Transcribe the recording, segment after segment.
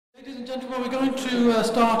Ladies and gentlemen, we're going to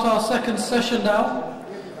start our second session now.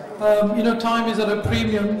 Time is at a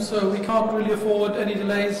premium, so we can't really afford any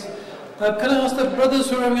delays. Can I ask the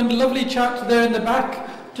brothers who are having a lovely chat there in the back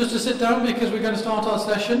just to sit down, because we're going to start our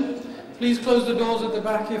session. Please close the doors at the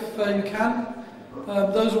back if you can.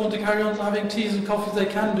 Those who want to carry on having teas and coffees, they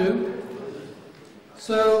can do.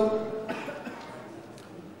 So,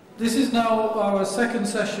 this is now our second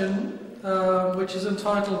session, which is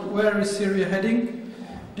entitled, Where is Syria Heading?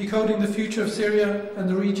 Decoding the Future of Syria and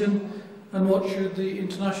the Region, and What Should the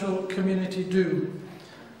International Community Do?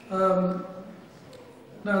 Now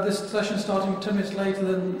this session is starting 10 minutes later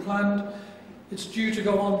than planned. It's due to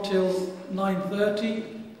go on till 9:30.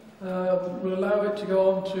 We'll allow it to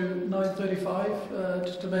go on to 9:35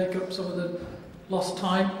 just to make up some of the lost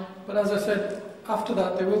time. But as I said, after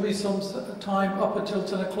that there will be some time up until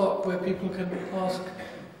 10 o'clock where people can ask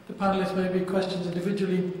the panelists maybe questions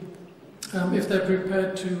individually. If they're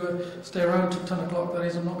prepared to stay around till 10 o'clock, that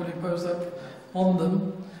is, I'm not going to impose that on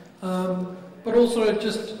them. But also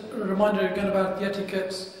just a reminder again about the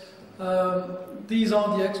etiquettes. These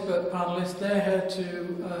are the expert panelists. They're here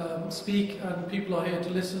to speak, and people are here to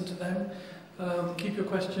listen to them. Keep your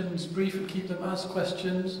questions brief and keep them as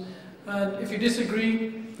questions. And if you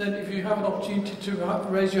disagree, then if you have an opportunity to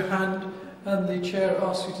raise your hand and the chair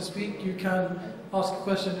asks you to speak, you can ask a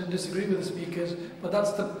question and disagree with the speakers, but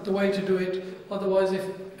that's the way to do it. Otherwise, if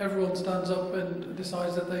everyone stands up and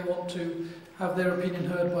decides that they want to have their opinion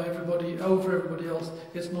heard by everybody, over everybody else,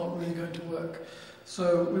 it's not really going to work.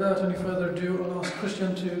 So, without any further ado, I'll ask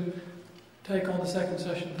Christian to take on the second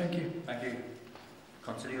session. Thank you. Thank you.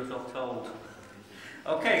 Consider yourself told.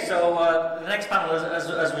 Okay, so the next panel,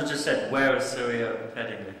 as we just said, where is Syria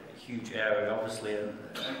heading? A huge area, obviously, and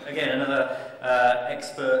again, another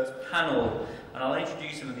expert panel. And I'll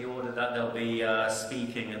introduce them in the order that they'll be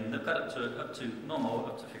speaking, and they've got up to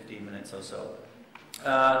 15 minutes or so.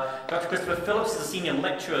 Dr. Christopher Phillips is a senior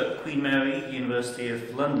lecturer at Queen Mary, University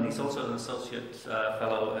of London. He's also an associate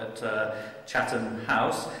fellow at Chatham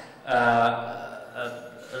House. A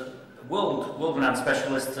world-renowned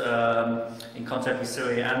specialist in contemporary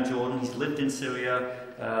Syria and Jordan. He's lived in Syria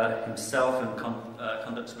himself and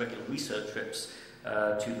conducts regular research trips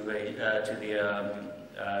to the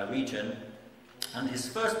region. And his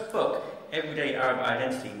first book, Everyday Arab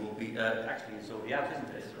Identity, will be, actually it's already out, isn't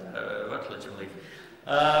it? Rutledge, I believe.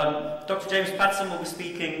 Dr. James Patterson will be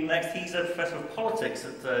speaking next. He's a professor of politics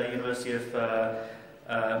at the University of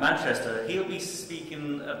Manchester. He'll be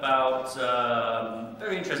speaking about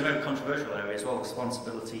very interesting, very controversial area as well,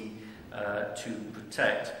 responsibility to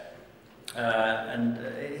protect. And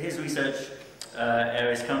his research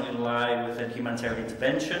areas currently lie within humanitarian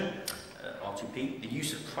intervention, R2P, the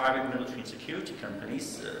use of private military and security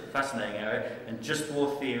companies, fascinating area, and just war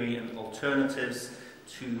theory and alternatives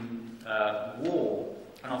to war.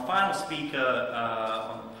 And our final speaker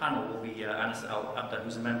on the panel will be Anas Al-Abda,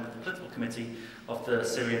 who's a member of the political committee of the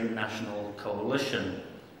Syrian National Coalition.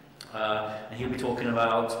 And he'll be talking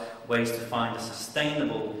about ways to find a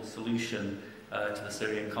sustainable solution to the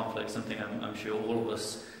Syrian conflict, something I'm sure all of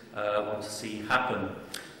us want to see happen.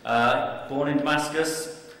 Born in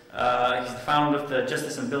Damascus, he's the founder of the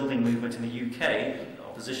Justice and Building movement in the UK,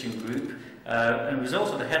 opposition group, and was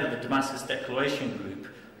also the head of the Damascus Declaration group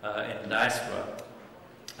in diaspora.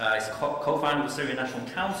 He's co-founder of the Syrian National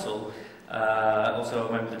Council, also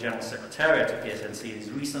a member of the General Secretariat of the SNC.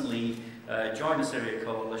 He's recently joined the Syria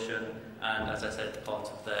Coalition and, as I said,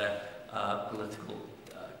 part of their political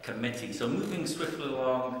committee. So moving swiftly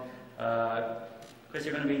along, Chris,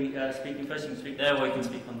 you're going to be speaking first. You can speak there, or you can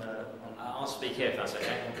speak on the... I'll speak here if that's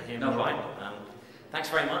okay. No, fine. Thanks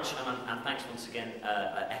very much, and thanks once again.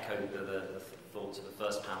 I echo the thoughts of the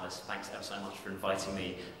first panelist. Thanks ever so much for inviting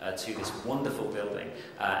me to this wonderful building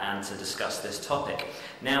and to discuss this topic.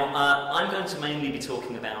 Now, I'm going to mainly be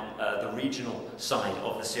talking about the regional side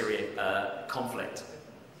of the Syria conflict.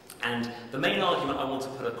 And the main argument I want to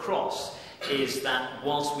put across is that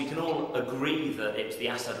whilst we can all agree that it's the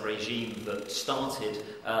Assad regime that started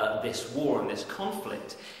this war and this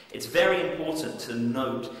conflict, it's very important to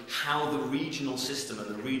note how the regional system and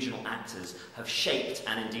the regional actors have shaped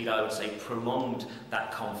and indeed I would say prolonged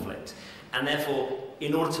that conflict. And therefore,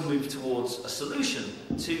 in order to move towards a solution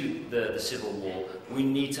to the civil war, we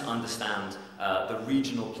need to understand the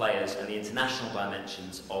regional players and the international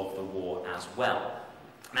dimensions of the war as well.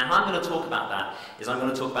 Now, how I'm going to talk about that is I'm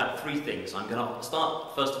going to talk about three things. I'm going to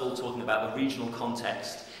start, first of all, talking about the regional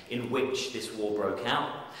context in which this war broke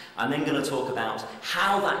out. I'm then going to talk about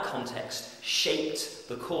how that context shaped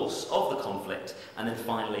the course of the conflict, and then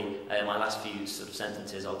finally, in my last few sort of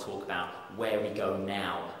sentences, I'll talk about where we go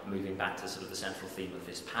now, moving back to sort of the central theme of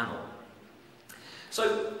this panel.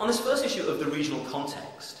 So, on this first issue of the regional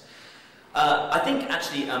context, I think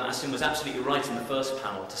actually Asim was absolutely right in the first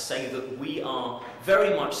panel to say that we are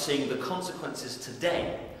very much seeing the consequences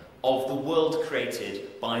today of the world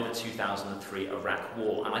created by the 2003 Iraq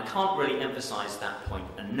War, and I can't really emphasize that point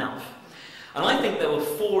enough. And I think there were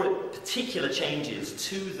four particular changes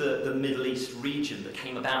to the Middle East region that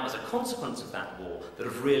came about as a consequence of that war that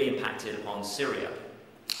have really impacted upon Syria.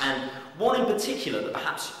 And one in particular that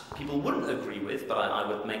perhaps people wouldn't agree with, but I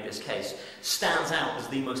would make this case, stands out as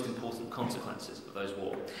the most important consequences of those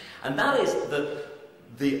wars. And that is that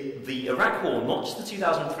the Iraq War, not just the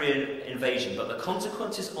 2003 invasion, but the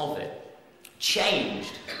consequences of it,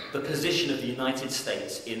 changed the position of the United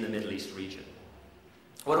States in the Middle East region.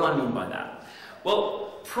 What do I mean by that?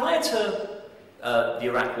 Well, prior to the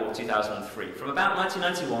Iraq War 2003, from about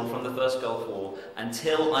 1991, from the first Gulf War,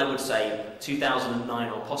 until I would say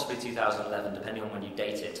 2009 or possibly 2011, depending on when you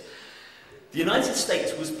date it, the United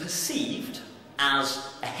States was perceived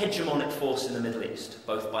as a hegemonic force in the Middle East,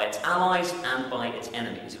 both by its allies and by its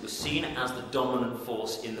enemies. It was seen as the dominant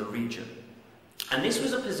force in the region. And this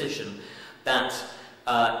was a position that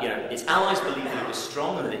its allies believed that it was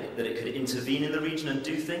strong and that it could intervene in the region and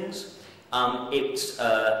do things.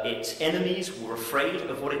 Its enemies were afraid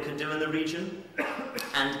of what it could do in the region.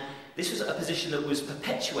 And this was a position that was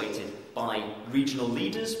perpetuated by regional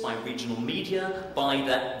leaders, by regional media, by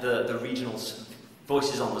the regional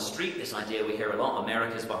voices on the street, this idea we hear a lot,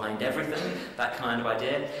 America's behind everything, that kind of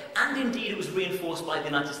idea. And indeed it was reinforced by the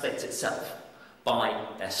United States itself, by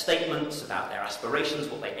their statements about their aspirations,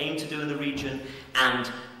 what they aim to do in the region, and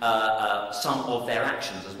some of their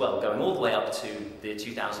actions as well, going all the way up to the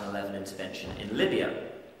 2011 intervention in Libya.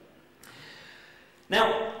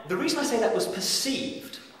 Now, the reason I say that was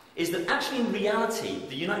perceived is that actually in reality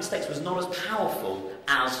the United States was not as powerful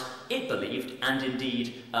as it believed, and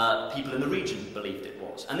indeed people in the region believed it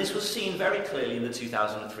was. And this was seen very clearly in the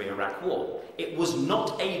 2003 Iraq War. It was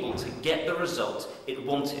not able to get the result it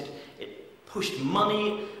wanted. It pushed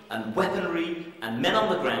money and weaponry and men on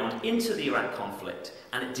the ground into the Iraq conflict,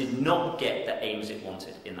 and it did not get the aims it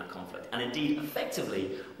wanted in that conflict. And indeed,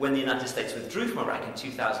 effectively, when the United States withdrew from Iraq in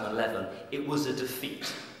 2011, it was a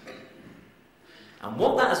defeat. And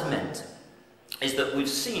what that has meant is that we've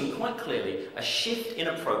seen quite clearly a shift in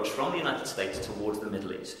approach from the United States towards the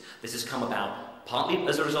Middle East. This has come about partly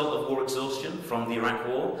as a result of war exhaustion from the Iraq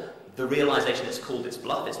War, the realization it's called its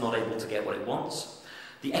bluff, it's not able to get what it wants.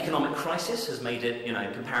 The economic crisis has made it,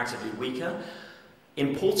 comparatively weaker.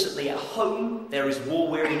 Importantly, at home, there is war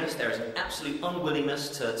weariness, there is an absolute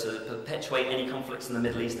unwillingness to perpetuate any conflicts in the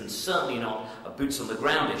Middle East, and certainly not a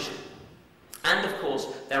boots-on-the-ground issue. And, of course,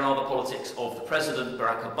 there are the politics of the President,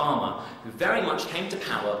 Barack Obama, who very much came to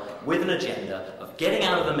power with an agenda of getting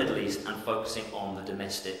out of the Middle East and focusing on the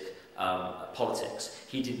domestic politics.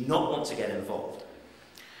 He did not want to get involved.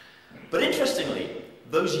 But interestingly,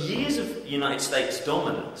 those years of United States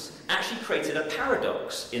dominance actually created a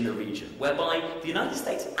paradox in the region, whereby the United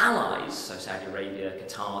States allies, so Saudi Arabia,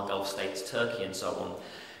 Qatar, Gulf states, Turkey, and so on,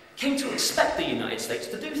 came to expect the United States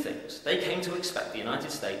to do things. They came to expect the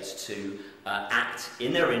United States to act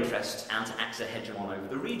in their interests and to act as a hegemon over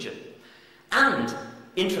the region. And,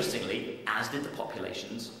 interestingly, as did the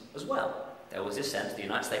populations as well. There was this sense the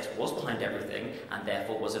United States was behind everything and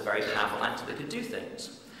therefore was a very powerful actor that could do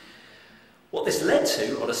things. What this led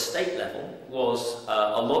to, at a state level, was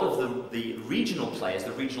a lot of the regional players,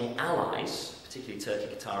 the regional allies, particularly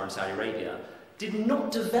Turkey, Qatar and Saudi Arabia, did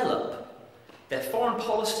not develop their foreign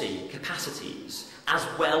policy capacities as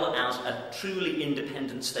well as a truly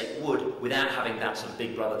independent state would without having that sort of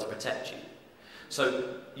big brother to protect you.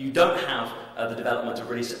 So you don't have the development of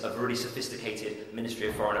really sophisticated Ministry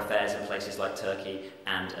of Foreign Affairs in places like Turkey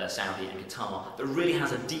and Saudi and Qatar that really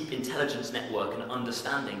has a deep intelligence network and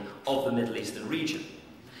understanding of the Middle Eastern region.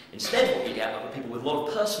 Instead, what you get are people with a lot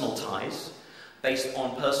of personal ties based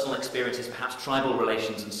on personal experiences, perhaps tribal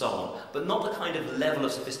relations and so on, but not the kind of level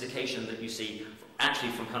of sophistication that you see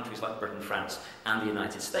actually from countries like Britain, France and the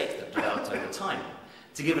United States that developed over time.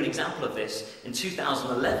 To give an example of this, in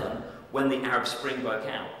 2011, when the Arab Spring broke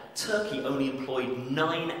out, Turkey only employed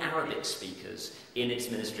 9 Arabic speakers in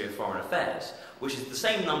its Ministry of Foreign Affairs, which is the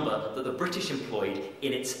same number that the British employed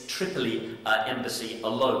in its Tripoli embassy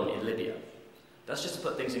alone in Libya. That's just to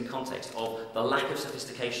put things in context of the lack of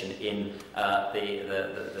sophistication in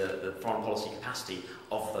the foreign policy capacity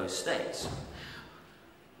of those states.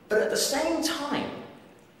 But at the same time,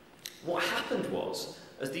 what happened was,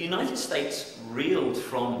 as the United States reeled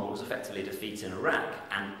from what was effectively a defeat in Iraq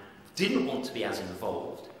and didn't want to be as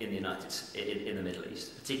involved in the Middle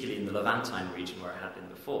East, particularly in the Levantine region where it had been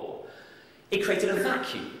before, it created a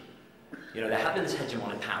vacuum. You know, there had been this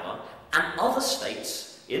hegemonic power, and other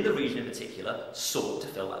states in the region in particular sought to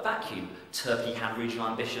fill that vacuum. Turkey had regional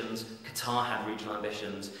ambitions, Qatar had regional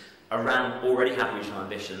ambitions, Iran already had regional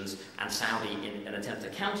ambitions, and Saudi, in an attempt to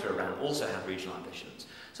counter Iran, also had regional ambitions.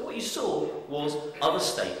 So what you saw was other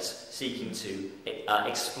states seeking to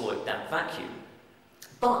exploit that vacuum.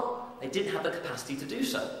 But they didn't have the capacity to do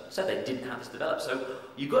so. So they didn't have this developed. So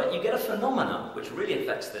you get a phenomenon which really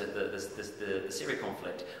affects the Syria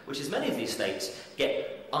conflict, which is many of these states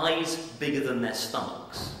get eyes bigger than their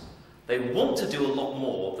stomachs. They want to do a lot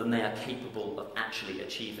more than they are capable of actually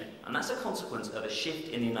achieving. And that's a consequence of a shift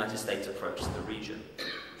in the United States' approach to the region.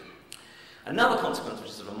 Another consequence, which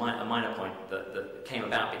is sort of a minor point that came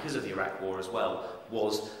about because of the Iraq War as well,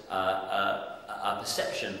 was a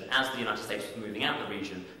perception, as the United States was moving out of the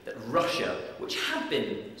region, that Russia, which had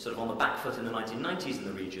been sort of on the back foot in the 1990s in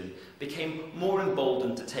the region, became more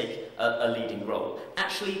emboldened to take a leading role.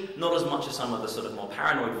 Actually, not as much as some of the sort of more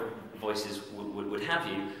paranoid voices would have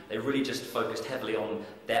you. They really just focused heavily on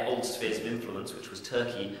their old spheres of influence, which was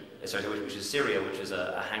which was Syria, which was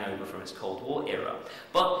a hangover from its Cold War era.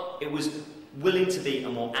 But it was willing to be a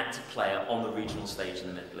more active player on the regional stage in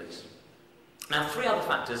the Middle East. Now, three other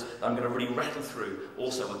factors that I'm going to really rattle through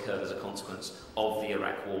also occurred as a consequence of the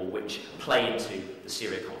Iraq War, which play into the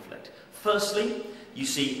Syria conflict. Firstly, you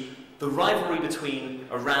see the rivalry between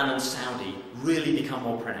Iran and Saudi really become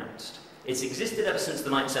more pronounced. It's existed ever since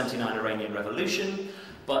the 1979 Iranian Revolution,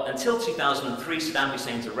 but until 2003, Saddam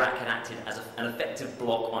Hussein's Iraq had acted as an effective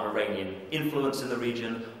bloc on Iranian influence in the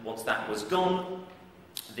region. Once that was gone,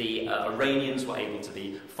 the Iranians were able to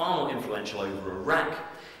be far more influential over Iraq,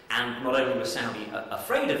 and not only was Saudi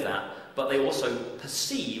afraid of that, but they also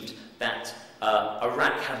perceived that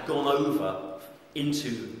Iraq had gone over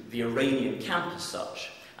into the Iranian camp as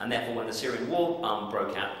such. And therefore, when the Syrian war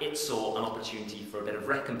broke out, it saw an opportunity for a bit of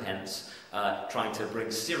recompense, trying to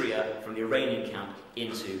bring Syria from the Iranian camp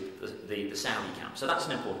into the Saudi camp. So that's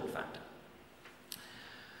an important factor.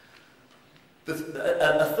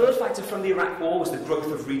 A third factor from the Iraq War was the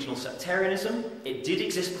growth of regional sectarianism. It did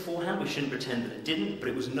exist beforehand, we shouldn't pretend that it didn't, but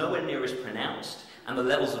it was nowhere near as pronounced. And the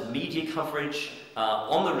levels of media coverage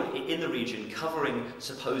in the region covering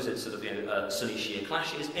supposed sort of Sunni-Shia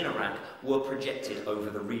clashes in Iraq were projected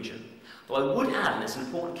over the region. Though I would add, and it's an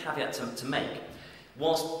important caveat to make,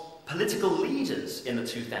 whilst political leaders in the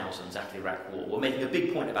 2000s after the Iraq War were making a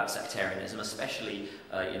big point about sectarianism, especially,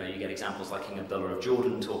 you get examples like King Abdullah of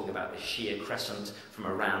Jordan talking about the Shia crescent from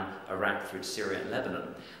Iran, Iraq through to Syria and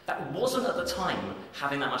Lebanon. That wasn't at the time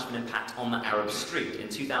having that much of an impact on the Arab street. In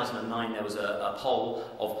 2009 there was a poll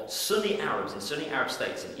of Sunni Arabs in Sunni Arab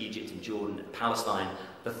states in Egypt, in Jordan, in Palestine.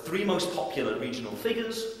 The three most popular regional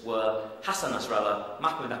figures were Hassan Nasrallah,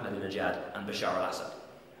 Mahmoud Ahmadinejad and Bashar al-Assad.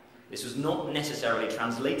 This was not necessarily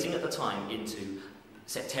translating at the time into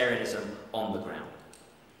sectarianism on the ground.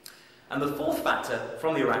 And the fourth factor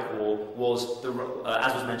from the Iraq War was,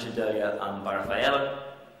 as was mentioned earlier by Raffaella,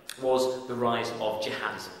 was the rise of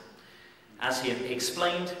jihadism. As he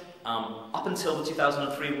explained, up until the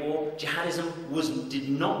 2003 war, jihadism did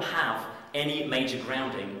not have any major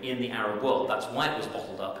grounding in the Arab world. That's why it was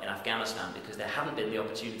bottled up in Afghanistan, because there hadn't been the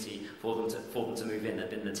opportunity for them to move in. There had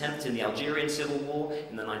been an attempt in the Algerian civil war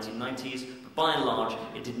in the 1990s, but by and large,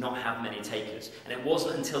 it did not have many takers. And it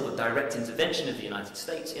wasn't until the direct intervention of the United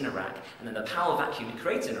States in Iraq, and then the power vacuum it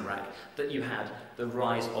created in Iraq, that you had the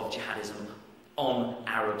rise of jihadism on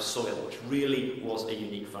Arab soil, which really was a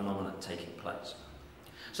unique phenomenon taking place.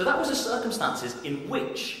 So that was the circumstances in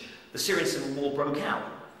which the Syrian civil war broke out.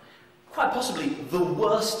 Quite possibly the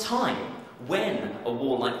worst time when a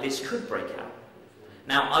war like this could break out.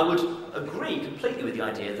 Now, I would agree completely with the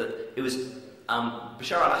idea that it was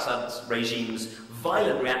Bashar al-Assad's regime's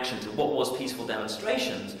violent reaction to what was peaceful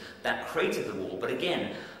demonstrations that created the war. But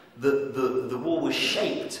again, the war was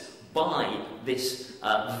shaped by this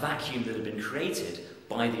vacuum that had been created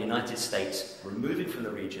by the United States removing from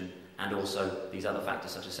the region, and also these other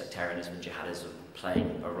factors such as sectarianism and jihadism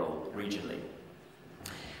playing a role regionally.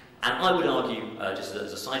 And I would argue, just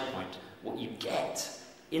as a side point, what you get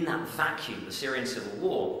in that vacuum, the Syrian civil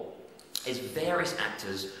war, is various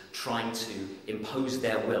actors trying to impose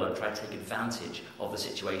their will and try to take advantage of the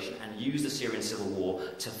situation and use the Syrian civil war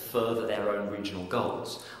to further their own regional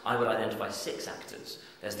goals. I would identify 6 actors.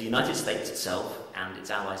 There's the United States itself and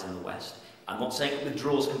its allies in the West. I'm not saying it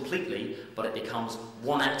withdraws completely, but it becomes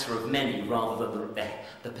one actor of many rather than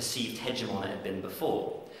the perceived hegemon it had been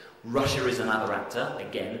before. Russia is another actor,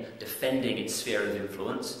 again, defending its sphere of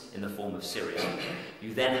influence in the form of Syria.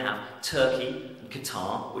 You then have Turkey and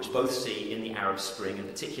Qatar, which both see in the Arab Spring, in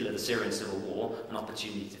particular the Syrian civil war, an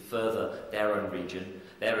opportunity to further their own region,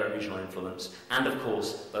 their own regional influence, and of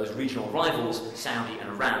course those regional rivals, Saudi and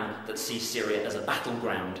Iran, that see Syria as a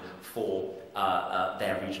battleground for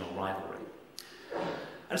their regional rivalry.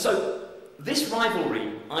 And so this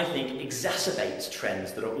rivalry, I think, exacerbates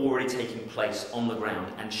trends that are already taking place on the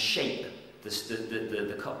ground and shape the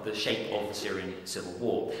shape of the Syrian civil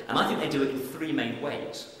war. And I think they do it in three main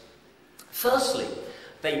ways. Firstly,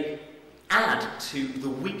 they add to the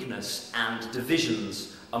weakness and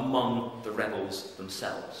divisions among the rebels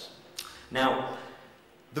themselves. Now,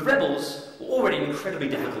 the rebels were already in an incredibly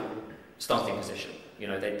difficult starting position. You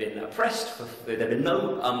know, they'd been oppressed, there'd been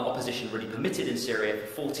no opposition really permitted in Syria for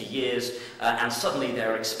 40 years, and suddenly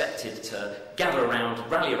they're expected to gather around,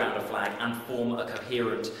 rally around a flag, and form a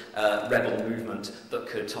coherent rebel movement that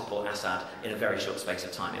could topple Assad in a very short space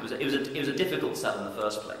of time. It was a difficult sell in the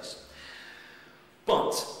first place.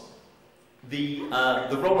 But the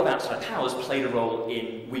role of outside powers played a role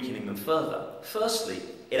in weakening them further. Firstly,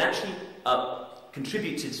 it actually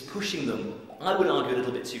contributed to pushing them, I would argue, a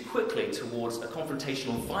little bit too quickly towards a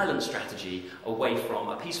confrontational violent strategy away from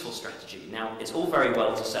a peaceful strategy. Now, it's all very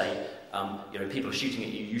well to say, you know, people are shooting at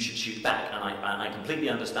you, you should shoot back, and I completely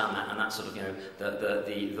understand that, and that's sort of, you know,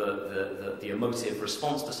 the emotive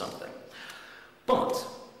response to something. But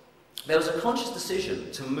there was a conscious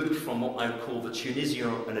decision to move from what I would call the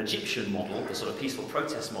Tunisian and Egyptian model, the sort of peaceful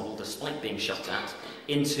protest model, despite being shot at,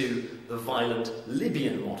 into the violent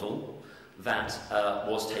Libyan model that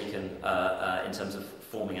was taken in terms of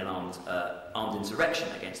forming an armed insurrection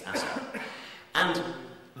against Assad. And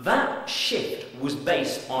that shift was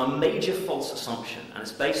based on a major false assumption, and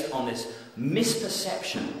it's based on this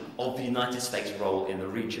misperception of the United States' role in the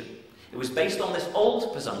region. It was based on this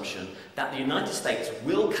old presumption that the United States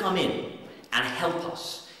will come in and help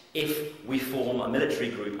us if we form a military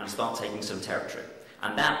group and start taking some territory.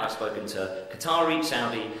 And that, I've spoken to Qatari,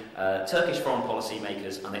 Saudi, Turkish foreign policy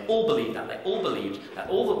makers, and they all believed that. They all believed that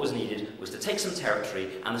all that was needed was to take some territory,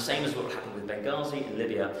 and the same as what would happen with Benghazi in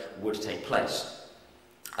Libya would take place.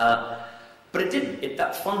 But it didn't.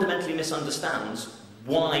 That fundamentally misunderstands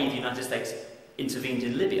why the United States intervened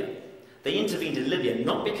in Libya. They intervened in Libya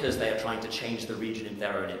not because they are trying to change the region in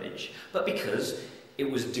their own image, but because it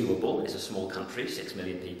was doable. It's a small country, 6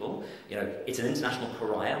 million people. You know, it's an international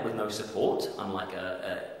pariah with no support, unlike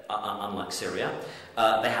Syria.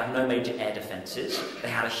 They had no major air defences. They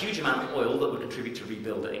had a huge amount of oil that would contribute to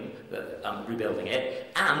rebuilding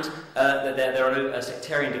it. And there are no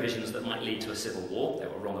sectarian divisions that might lead to a civil war. They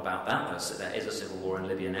were wrong about that. There is a civil war in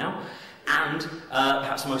Libya now. And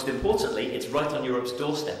perhaps most importantly, it's right on Europe's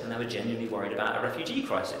doorstep, and they were genuinely worried about a refugee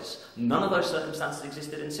crisis. None of those circumstances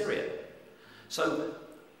existed in Syria. So,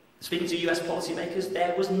 speaking to US policymakers,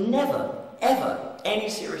 there was never, ever any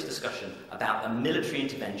serious discussion about a military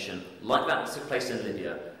intervention like that took place in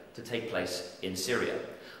Libya to take place in Syria.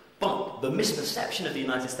 But the misperception of the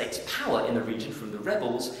United States' power in the region from the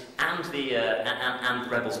rebels and the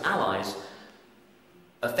rebels' allies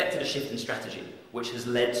affected a shift in strategy, which has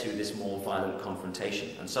led to this more violent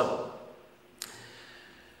confrontation and so on.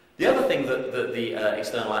 The other thing that the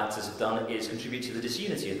external actors have done is contribute to the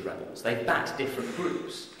disunity of the rebels. They've backed different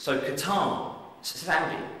groups. So Qatar,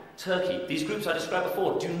 Saudi, Turkey, these groups I described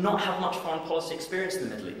before do not have much foreign policy experience in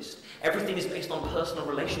the Middle East. Everything is based on personal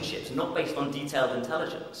relationships, not based on detailed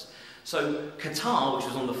intelligence. So Qatar, which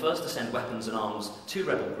was on the first to send weapons and arms to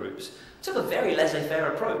rebel groups, took a very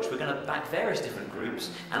laissez-faire approach. We're going to back various different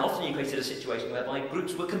groups, and often you created a situation whereby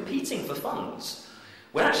groups were competing for funds.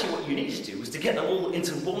 When actually what you needed to do was to get them all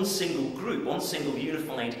into one single group, one single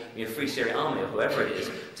unified Free Syrian Army or whoever it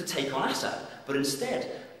is, to take on Assad. But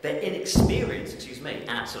instead, their inexperience,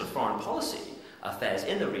 at sort of foreign policy affairs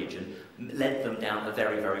in the region led them down a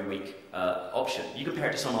very, very weak option. You compare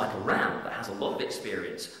it to someone like Iran, that has a lot of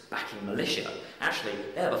experience backing militia. Actually,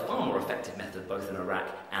 they have a far more effective method both in Iraq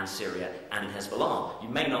and Syria and in Hezbollah. You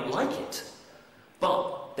may not like it,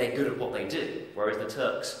 but they're good at what they do, whereas the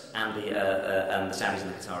Turks and the Saudis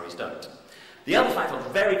and the Qataris don't. The other fact, I'll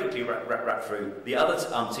very quickly wrap through, the other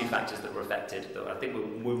two factors that were affected, that I think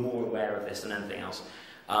we're more aware of this than anything else.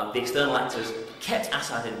 The external actors kept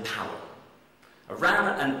Assad in power.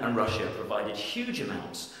 Iran and Russia provided huge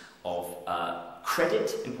amounts of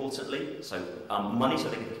credit, importantly, so money so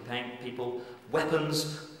they could keep paying people,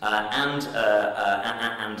 weapons, and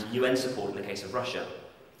UN support in the case of Russia,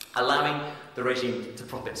 allowing the regime to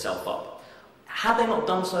prop itself up. Had they not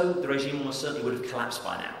done so, the regime almost certainly would have collapsed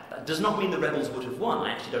by now. That does not mean the rebels would have won.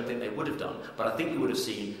 I actually don't think they would have done. But I think we would have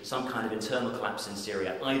seen some kind of internal collapse in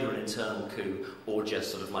Syria, either an internal coup or just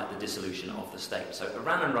sort of like the dissolution of the state. So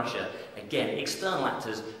Iran and Russia, again, external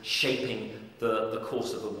actors shaping the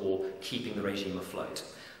course of the war, keeping the regime afloat.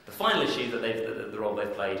 The final issue that the role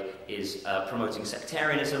they've played is promoting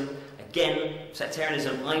sectarianism. Again,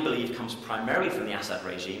 sectarianism, I believe, comes primarily from the Assad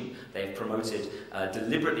regime. They've promoted,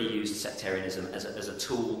 deliberately used sectarianism as a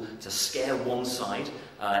tool to scare one side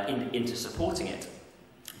into supporting it.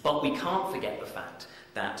 But we can't forget the fact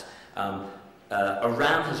that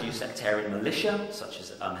Iran has used sectarian militia, such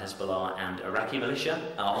as Hezbollah and Iraqi militia,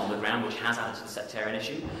 on the ground, which has added to the sectarian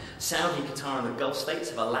issue. Saudi, Qatar and the Gulf states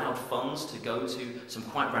have allowed funds to go to some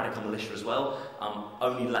quite radical militia as well.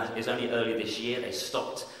 It was only earlier this year they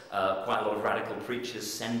stopped quite a lot of radical preachers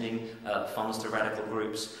sending funds to radical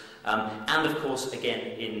groups. And of course, again,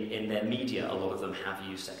 in their media, a lot of them have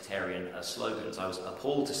used sectarian slogans. I was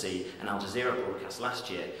appalled to see an Al Jazeera broadcast last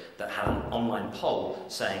year that had an online poll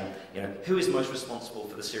saying, who is most responsible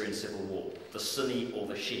for the Syrian civil war, the Sunni or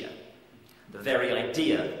the Shia? The very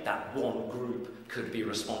idea that one group could be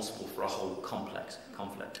responsible for a whole conflict.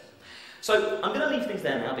 So I'm going to leave things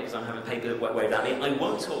there now because I'm having paper waved at me. I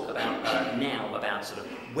won't talk about now about sort of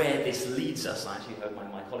where this leads us. I actually hope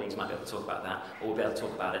my colleagues might be able to talk about that, or we'll be able to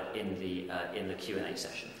talk about it in the Q&A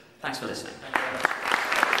session. Thanks for listening. Thank you very much.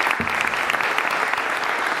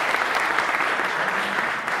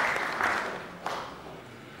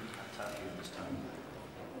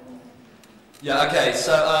 Yeah, okay,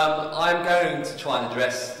 so I'm going to try and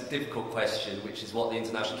address the difficult question, which is what the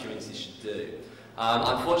international community should do.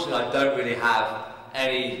 Unfortunately, I don't really have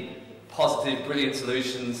any positive, brilliant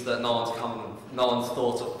solutions that no one's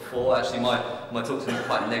thought of before. Actually, my talk's been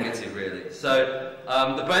quite negative, really. So,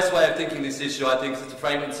 the best way of thinking this issue, I think, is to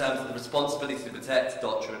frame it in terms of the responsibility to protect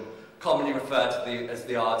doctrine, commonly referred to as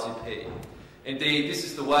the R2P. Indeed, this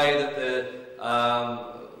is the way that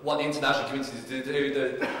what the international communities do,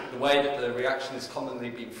 the way that the reaction is commonly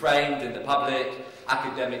being framed in the public,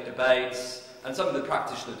 academic debates, and some of the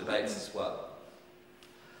practitioner debates as well.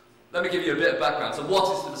 Let me give you a bit of background. So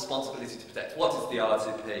what is the responsibility to protect? What is the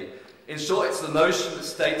R2P? In short, it's the notion that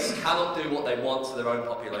states cannot do what they want to their own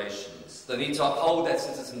populations. They need to uphold their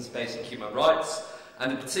citizens' basic human rights,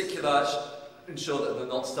 and in particular, ensure that they're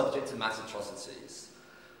not subject to mass atrocities.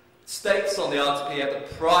 States on the R2P have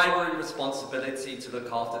the primary responsibility to look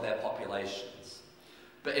after their populations.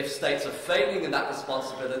 But if states are failing in that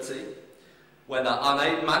responsibility, when they're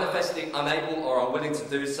manifestly unable or unwilling to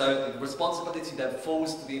do so, the responsibility then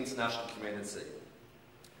falls to the international community.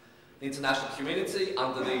 The international community,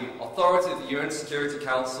 under the authority of the UN Security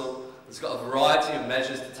Council, has got a variety of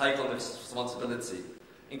measures to take on this responsibility,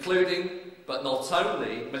 including, but not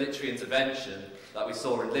only, military intervention that we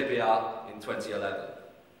saw in Libya in 2011.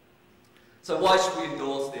 So why should we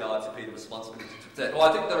endorse the R2P, the responsibility to protect? Well,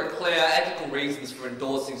 I think there are clear ethical reasons for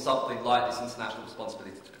endorsing something like this international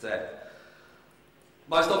responsibility to protect.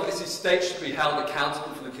 Most obviously, states should be held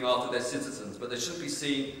accountable for looking after their citizens, but they should be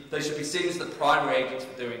seen as the primary agents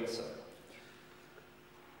for doing so.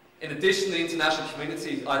 In addition, the international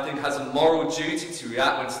community, I think, has a moral duty to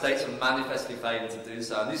react when states are manifestly failing to do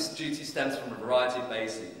so. And this duty stems from a variety of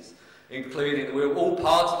bases, including that we're all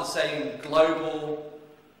part of the same global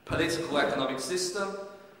political economic system,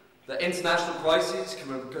 that international crises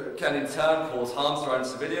can in turn cause harm to our own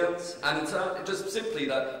civilians, and in turn, just simply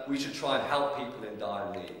that we should try and help people in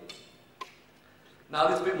dire need. Now, a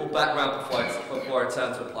little bit more background before I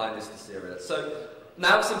turn to applying this to Syria. So,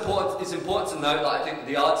 now it's important to note that I think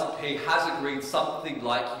the R2P has agreed something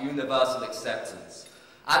like universal acceptance.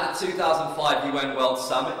 At the 2005 UN World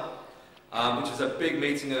Summit, which was a big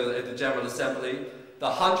meeting at the General Assembly, the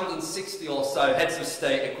 160 or so heads of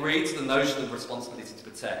state agreed to the notion of responsibility to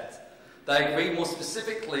protect. They agreed more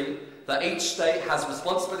specifically that each state has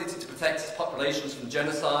responsibility to protect its populations from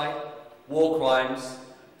genocide, war crimes,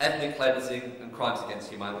 ethnic cleansing, and crimes against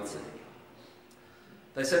humanity.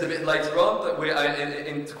 They said a bit later on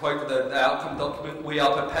that to quote the outcome document, we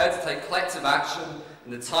are prepared to take collective action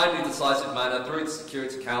in a timely, decisive manner through the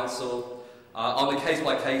Security Council on a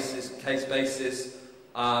case-by-case basis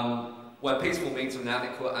where peaceful means are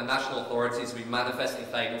inadequate and national authorities will be manifestly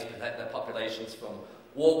failing to protect their populations from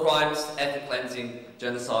war crimes, ethnic cleansing,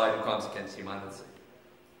 genocide, and crimes against humanity.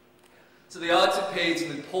 So the R2P is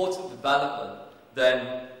an important development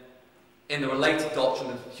then in the related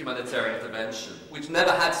doctrine of humanitarian intervention, which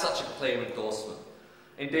never had such a clear endorsement.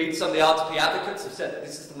 Indeed, some of the R2P advocates have said that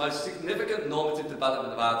this is the most significant normative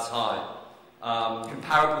development of our time,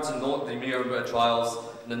 comparable to the Nuremberg trials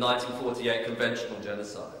and the 1948 Convention on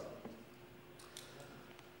Genocide.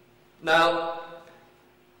 Now,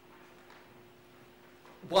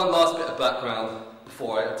 one last bit of background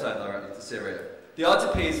before I turn directly to Syria. The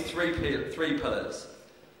RTP is three pillars.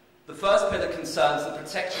 The first pillar concerns the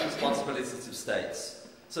protection responsibilities of states.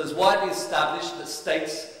 So it's widely established that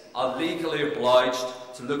states are legally obliged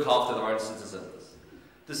to look after their own citizens.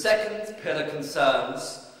 The second pillar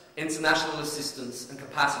concerns international assistance and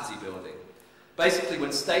capacity building. Basically,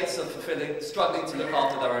 when states are struggling to look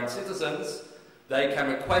after their own citizens, they can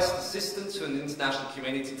request assistance from the international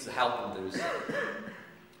community to help them do so.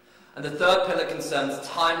 And the third pillar concerns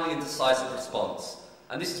timely and decisive response,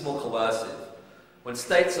 and this is more coercive. When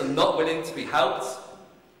states are not willing to be helped,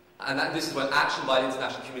 and this is when action by the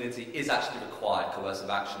international community is actually required, coercive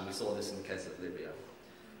action. We saw this in the case of Libya.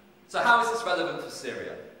 So how is this relevant for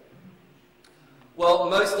Syria? Well,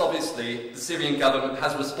 most obviously, the Syrian government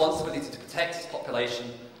has a responsibility to protect its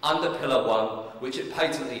population under Pillar 1, which it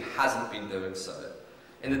patently hasn't been doing so.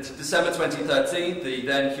 In December 2013, the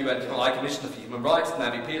then UN High Commissioner for Human Rights,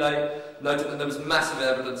 Navi Pillay, noted that there was massive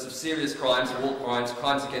evidence of serious crimes, war crimes,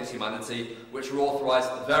 crimes against humanity, which were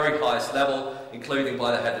authorised at the very highest level, including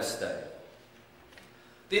by the head of state.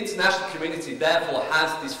 The international community therefore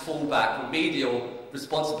has this fallback, remedial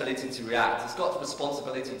responsibility to react. It's got the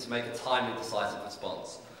responsibility to make a timely, decisive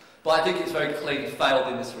response. But I think it's very clearly failed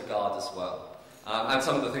in this regard as well. And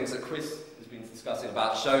some of the things that Chris has been discussing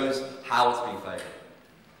about shows how it's been failing.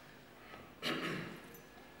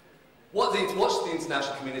 What should the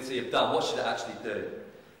international community have done? What should it actually do?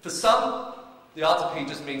 For some, the RTP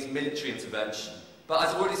just means military intervention. But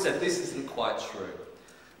as I've already said, this isn't quite true.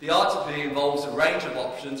 The RTP involves a range of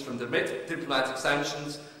options, from diplomatic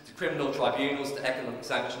sanctions to criminal tribunals to economic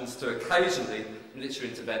sanctions to occasionally military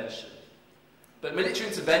intervention. But military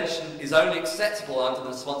intervention is only acceptable under the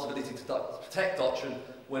responsibility to protect doctrine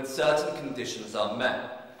when certain conditions are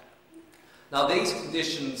met. Now, these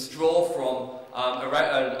conditions draw from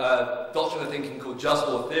a doctrine of thinking called just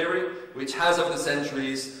war theory, which has over the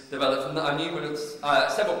centuries developed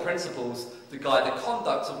several principles to guide the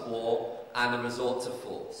conduct of war and the resort to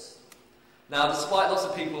force. Now, despite lots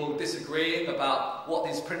of people disagreeing about what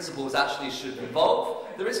these principles actually should involve,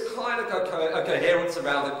 there is kind of a coherence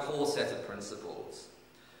around a core set of principles.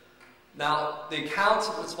 Now, the account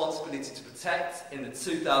of responsibility to protect in the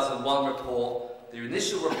 2001 report, the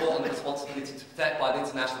initial report on the responsibility to protect by the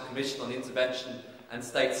International Commission on Intervention and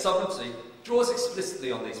State Sovereignty, draws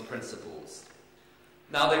explicitly on these principles.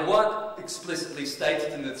 Now, they weren't explicitly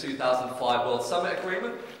stated in the 2005 World Summit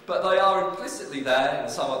Agreement, but they are implicitly there in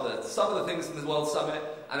some of the things in the World Summit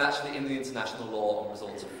and actually in the international law on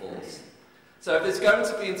resort to force. So if there's going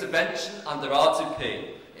to be intervention under R2P,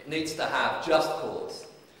 it needs to have just cause.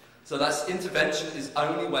 So that intervention is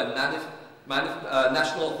only when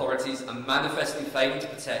national authorities are manifestly failing to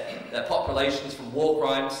protect their populations from war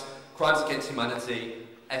crimes, crimes against humanity,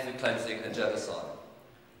 ethnic cleansing and genocide.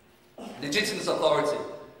 Legitimate authority,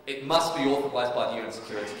 it must be authorised by the UN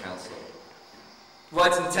Security Council.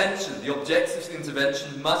 Right intention, the objectives of the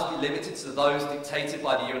intervention must be limited to those dictated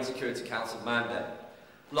by the UN Security Council mandate.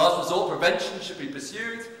 Last resort prevention should be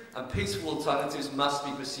pursued, and peaceful alternatives must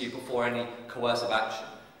be pursued before any coercive action.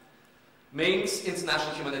 Means,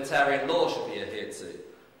 international humanitarian law should be adhered to.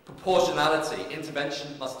 Proportionality,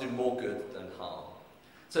 intervention must do more good than harm.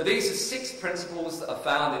 So these are 6 principles that are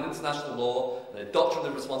found in international law, the doctrine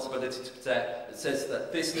of responsibility to protect, that says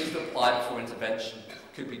that this needs to apply before intervention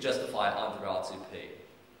could be justified under R2P.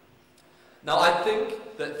 Now, I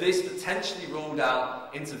think that this potentially ruled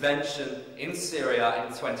out intervention in Syria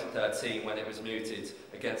in 2013 when it was mooted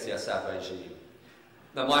against the Assad regime.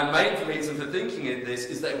 Now, my main reason for thinking of this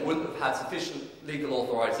is that it wouldn't have had sufficient legal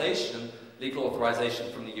authorisation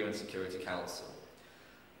from the UN Security Council.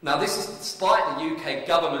 Now, this is despite the UK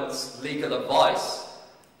government's legal advice,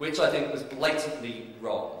 which I think was blatantly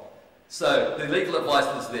wrong. So, the legal advice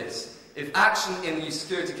was this: if action in the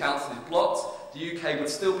Security Council is blocked, the UK would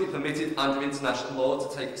still be permitted under international law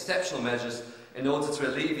to take exceptional measures in order to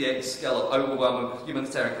alleviate the scale of overwhelming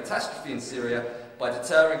humanitarian catastrophe in Syria by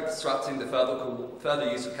deterring and disrupting the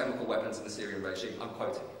further use of chemical weapons in the Syrian regime. I'm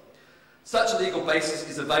quoting. Such a legal basis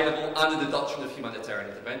is available under the doctrine of humanitarian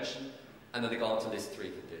intervention, and then they go on to list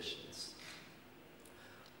 3 conditions.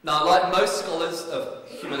 Now, like most scholars of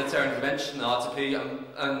humanitarian intervention, RTP,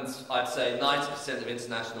 and I'd say 90% of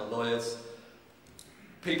international lawyers,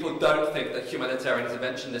 people don't think that humanitarian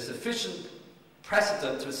intervention is sufficient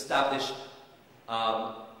precedent to establish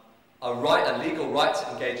a legal right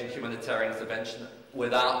to engage in humanitarian intervention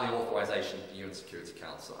without the authorization of the UN Security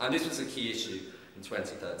Council. And this was a key issue in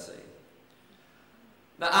 2013.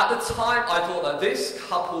 Now, at the time, I thought that this,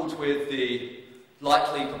 coupled with the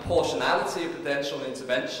likely proportionality of potential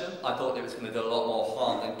intervention, I thought it was going to do a lot more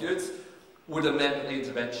harm than good, would have meant that the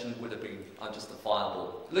intervention would have been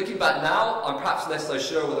unjustifiable. Looking back now, I'm perhaps less so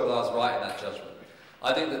sure whether I was right in that judgment.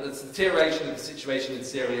 I think that the deterioration of the situation in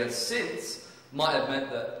Syria since might have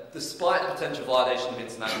meant that, despite the potential violation of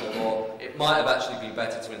international law, it might have actually been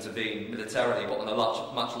better to intervene militarily, but on a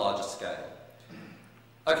much larger scale.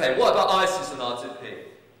 Okay, what about ISIS and RTP?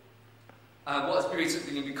 What has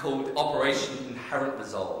recently been called Operation Inherent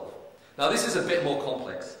Resolve. Now, this is a bit more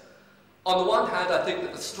complex. On the one hand, I think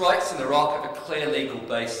that the strikes in Iraq have a clear legal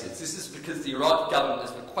basis. This is because the Iraqi government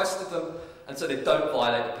has requested them, and so they don't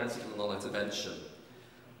violate the principle of non-intervention.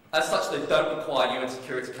 As such, they don't require UN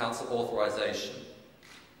Security Council authorization.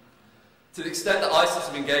 To the extent that ISIS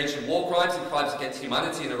have engaged in war crimes and crimes against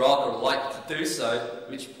humanity in Iraq or are likely to do so,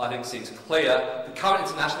 which I think seems clear, the current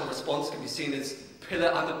international response can be seen as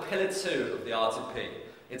under Pillar 2 of the RTP,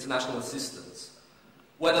 international assistance.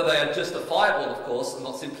 Whether they are justifiable, of course, and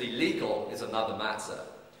not simply legal, is another matter.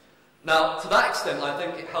 Now, to that extent, I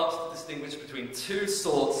think it helps to distinguish between two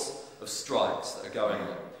sorts of strikes that are going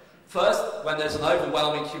on. First, when there's an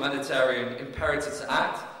overwhelming humanitarian imperative to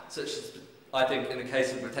act, such as, I think, in the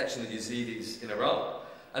case of protection of Yazidis in Iraq.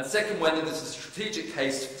 And second, when there's a strategic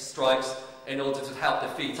case for strikes in order to help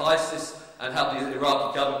defeat ISIS and help the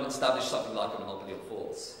Iraqi government establish something like a monopoly of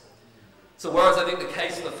force. So whereas I think the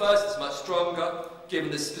case for the first is much stronger, given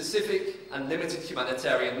the specific and limited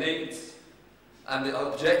humanitarian needs and the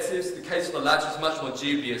objectives, the case for the latter is much more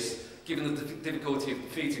dubious, given the difficulty of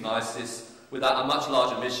defeating ISIS without a much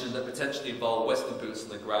larger mission that potentially involved Western boots on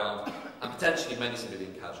the ground and potentially many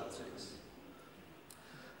civilian casualties.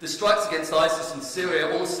 The strikes against ISIS in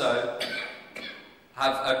Syria also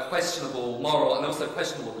have a questionable moral and also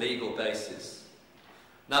questionable legal basis.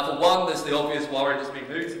 Now, for one, there's the obvious worry that's been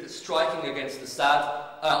mooted that striking against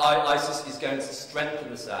ISIS is going to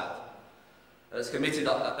strengthen Assad. It's committed,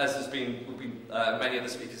 as has been many of the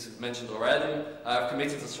speakers have mentioned already,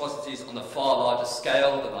 committed atrocities on a far larger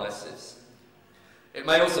scale than ISIS. It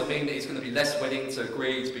may also mean that he's going to be less willing to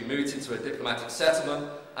agree to be mooted to a diplomatic settlement,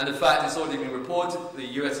 and in fact it's already been reported that the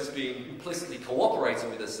US has been implicitly cooperating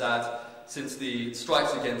with Assad since the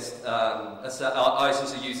strikes against ISIS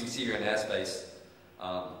are using Syrian airspace.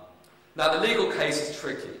 Now, the legal case is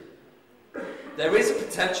tricky. There is a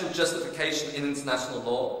potential justification in international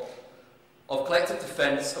law of collective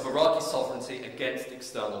defence of Iraqi sovereignty against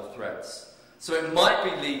external threats. So it might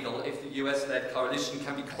be legal if the US-led coalition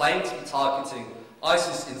can be claimed to be targeting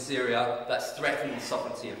ISIS in Syria that's threatening the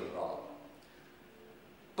sovereignty of Iraq.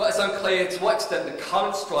 But it's unclear to what extent the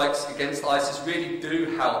current strikes against ISIS really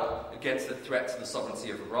do help against the threat to the sovereignty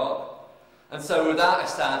of Iraq. And so without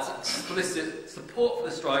Assad's explicit support for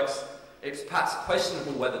the strikes, it's perhaps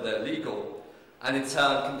questionable whether they're legal, and in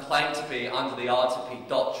turn can claim to be under the RTP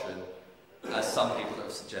doctrine, as some people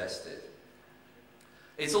have suggested.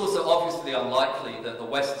 It's also obviously unlikely that the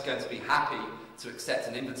West is going to be happy to accept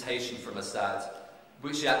an invitation from Assad,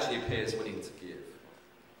 which he actually appears willing to give.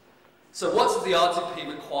 So what does the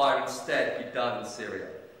RTP require instead be done in Syria?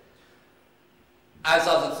 As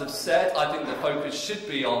others have said, I think the focus should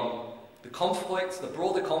be on the conflict, the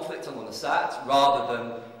broader conflict on Assad, rather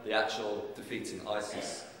than the actual defeating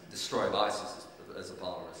ISIS, destroying ISIS, as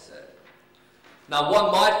Obama has said. Now,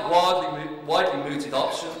 one widely mooted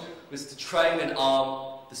option was to train and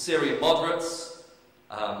arm the Syrian moderates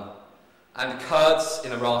and the Kurds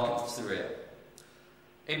in Iraq and Syria.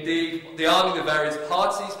 Indeed, the arming of various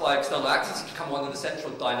parties by external actors has become one of the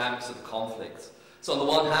central dynamics of the conflict. So on the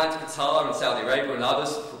one hand, Qatar and Saudi Arabia and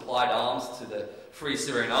others have supplied arms to the Free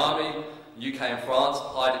Syrian Army. The UK and France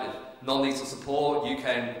supplied it with non-lethal support. The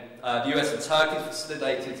US and Turkey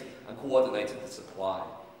facilitated and coordinated the supply.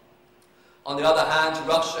 On the other hand,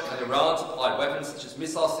 Russia and Iran supplied weapons such as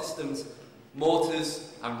missile systems,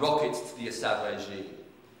 mortars and rockets to the Assad regime.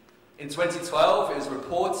 In 2012, it was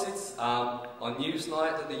reported on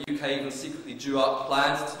Newsnight that the UK even secretly drew up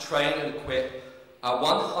plans to train and equip a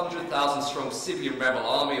 100,000-strong Syrian rebel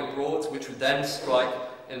army abroad, which would then strike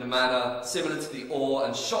in a manner similar to the awe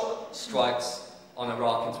and shock strikes on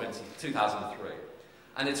Iraq in 2003.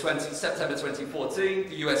 And in September 2014,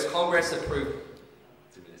 the US Congress approved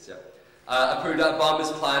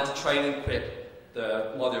Obama's plan to train and equip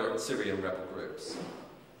the moderate Syrian rebel groups.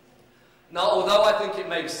 Now, although I think it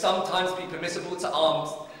may sometimes be permissible to arm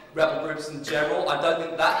rebel groups in general, I don't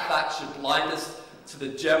think that fact should blind us to the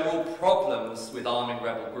general problems with arming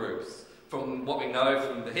rebel groups, from what we know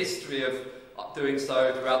from the history of doing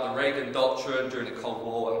so throughout the Reagan Doctrine, during the Cold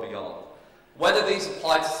War and beyond. Whether these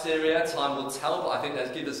apply to Syria, time will tell, but I think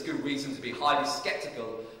that gives us good reason to be highly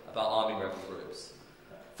sceptical about arming rebel groups.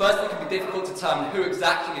 Firstly, it can be difficult to determine who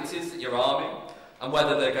exactly it is that you're arming and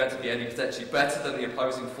whether they're going to be any potentially better than the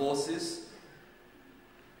opposing forces.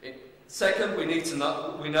 Second, we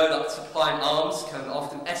know that supplying arms can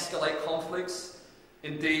often escalate conflicts.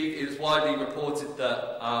 Indeed, it is widely reported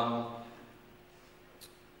that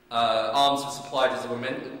arms were supplied, as I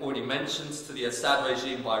already mentioned, to the Assad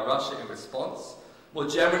regime by Russia in response. More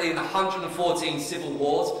generally, in the 114 civil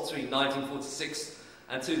wars between 1946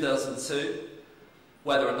 and 2002,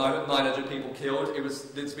 where there were 900 people killed,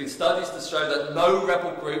 there's been studies to show that no rebel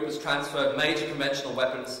group has transferred major conventional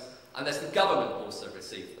weapons unless the government also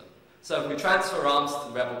received them. So if we transfer arms to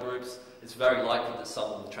the rebel groups, it's very likely that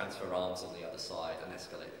someone will transfer arms on the other side and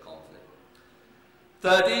escalate the conflict.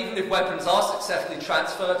 Third, even if weapons are successfully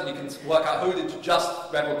transferred, and you can work out who the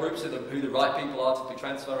just rebel groups, who the right people are to be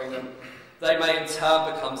transferring them, they may in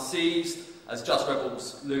turn become seized as just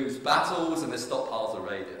rebels lose battles and their stockpiles are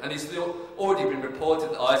raided. And it's already been reported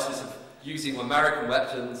that ISIS are using American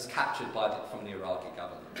weapons captured from the Iraqi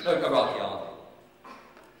army.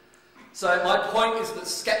 So my point is that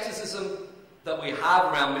scepticism that we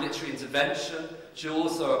have around military intervention should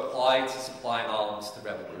also apply to supplying arms to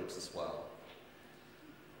rebel groups as well.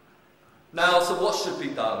 Now, so what should be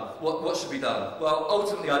done? What should be done? Well,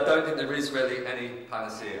 ultimately, I don't think there is really any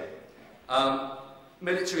panacea.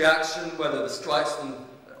 Military action, whether the strikes on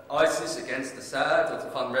ISIS against Assad or to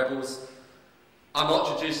fund rebels, are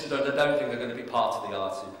not traditional, and I don't think they're going to be part of the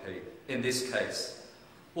RTP in this case.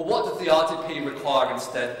 Well, what does the RTP require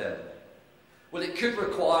instead then? Well, it could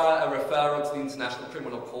require a referral to the International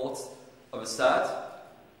Criminal Court of Assad,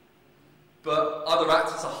 but other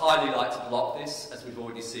actors are highly likely to block this, as we've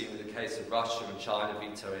already seen with the case of Russia and China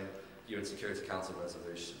vetoing UN Security Council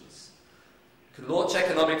resolutions. It could launch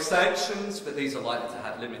economic sanctions, but these are likely to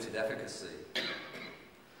have limited efficacy.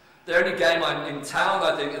 The only game in town,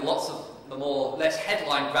 I think, are lots of the less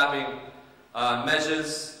headline-grabbing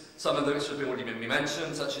measures, some of which have already been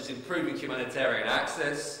mentioned, such as improving humanitarian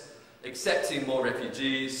access, accepting more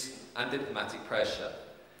refugees, and diplomatic pressure.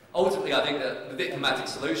 Ultimately, I think that the diplomatic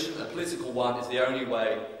solution, a political one, is the only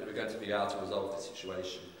way that we're going to be able to resolve the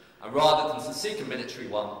situation. And rather than to seek a military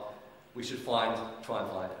one, we should try and find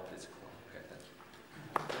a political one. Okay, thank you.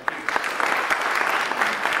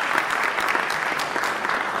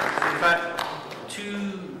 We've had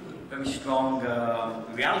two very strong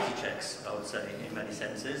reality checks, I would say, in many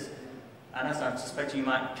senses. And as I'm suspecting, you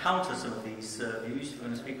might counter some of these views. You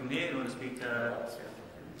want to speak from here? You want to speak?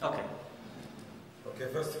 Okay. Okay.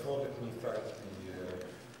 First of all, let me thank the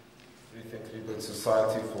Rethink Rebuild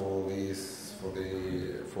Society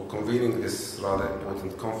for convening this rather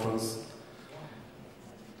important conference.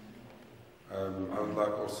 I would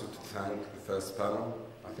like also to thank the first panel.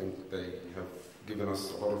 I think they have given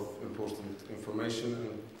us a lot of important information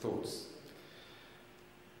and thoughts.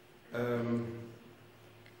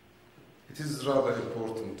 It is rather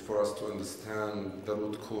important for us to understand the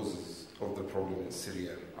root causes of the problem in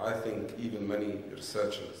Syria. I think even many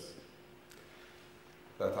researchers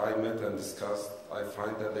that I met and discussed, I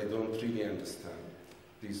find that they don't really understand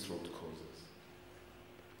these root causes.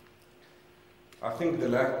 I think the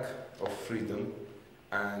lack of freedom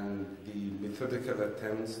and the methodical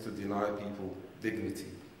attempts to deny people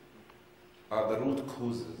dignity are the root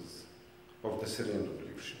causes of the Syrian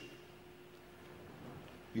revolution.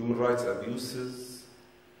 Human rights abuses,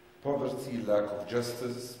 poverty, lack of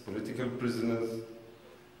justice, political prisoners,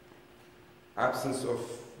 absence of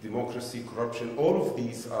democracy, corruption, all of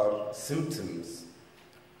these are symptoms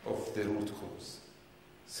of the root cause,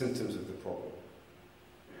 symptoms of the problem.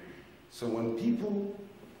 So when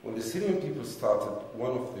the Syrian people started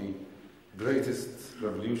one of the greatest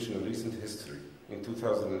revolutions in recent history in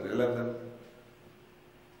 2011,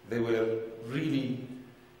 they were really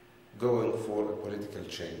going for a political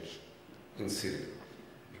change in Syria,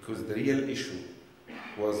 because the real issue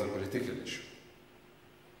was a political issue.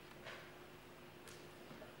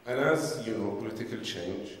 And as you know, political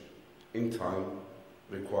change in time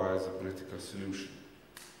requires a political solution,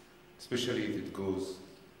 especially if it goes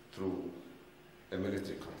through a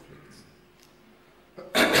military conflict.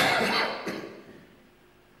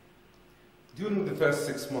 During the first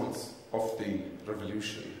 6 months of the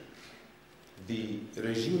revolution, the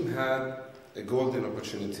regime had a golden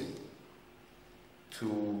opportunity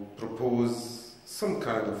to propose some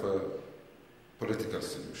kind of a political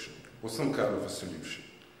solution, or some kind of a solution.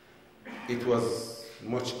 It was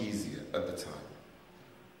much easier at the time.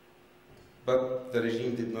 But the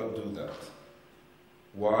regime did not do that.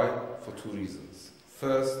 Why? For two reasons.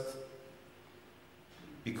 First,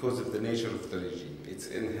 because of the nature of the regime. It's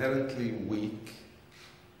inherently weak.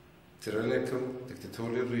 Tyrannical,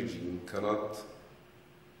 dictatorial regime cannot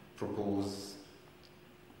propose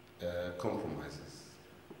compromises.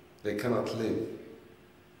 They cannot live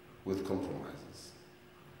with compromises.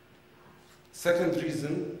 Second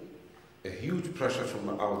reason, a huge pressure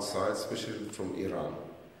from outside, especially from Iran,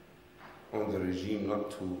 on the regime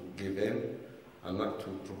not to give in and not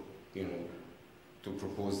to, to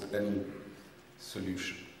propose any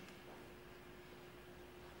solution.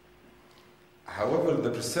 However,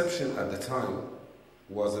 the perception at the time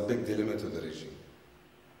was a big dilemma to the regime,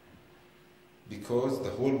 because the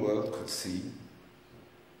whole world could see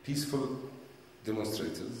peaceful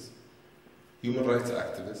demonstrators, human rights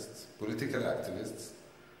activists, political activists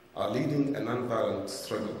are leading a non-violent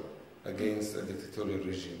struggle against a dictatorial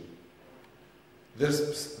regime.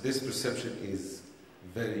 This perception is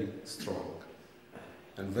very strong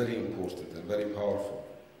and very important and very powerful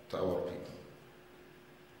to our people.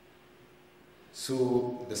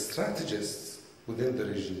 So the strategists within the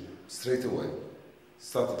regime straight away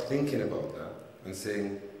started thinking about that and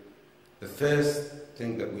saying, the first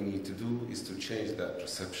thing that we need to do is to change that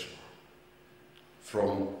perception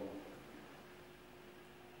from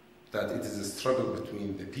that it is a struggle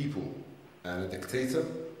between the people and a dictator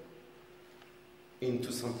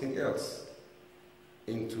into something else,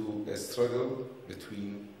 into a struggle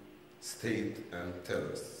between state and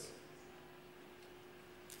terrorists.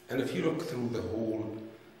 And if you look through the whole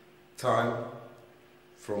time,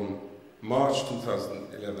 from March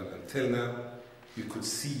 2011 until now, you could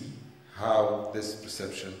see how this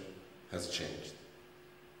perception has changed.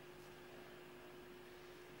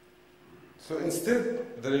 So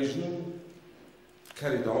instead, the regime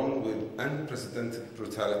carried on with unprecedented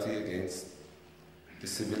brutality against the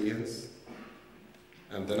civilians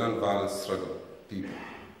and the non-violent struggle people,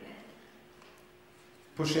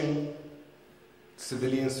 pushing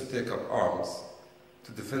civilians to take up arms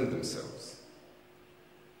to defend themselves.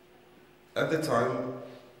 At the time,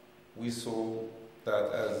 we saw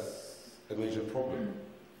that as a major problem,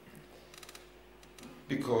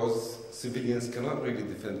 because civilians cannot really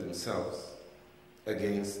defend themselves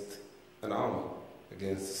against an army,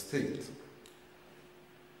 against the state.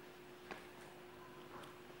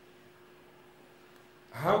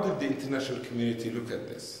 How did the international community look at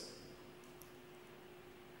this?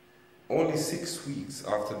 Only 6 weeks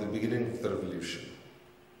after the beginning of the revolution,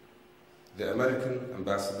 the American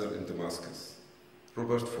ambassador in Damascus,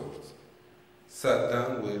 Robert Ford, sat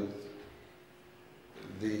down with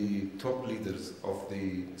the top leaders of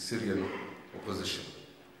the Syrian opposition.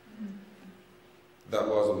 That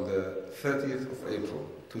was on the 30th of April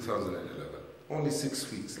 2011, only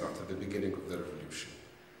 6 weeks after the beginning of the revolution.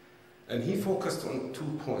 And he focused on 2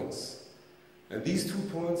 points. And these 2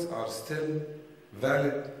 points are still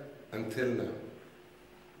valid until now.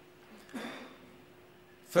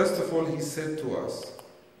 First of all, he said to us,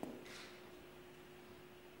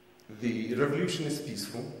 the revolution is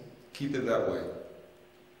peaceful, keep it that way.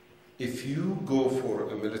 If you go for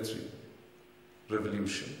a military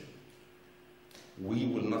revolution, we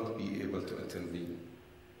will not be able to intervene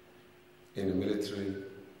in a military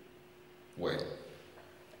way.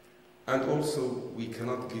 And also, we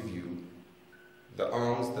cannot give you the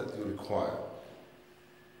arms that you require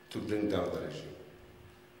to bring down the regime.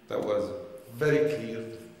 That was very clear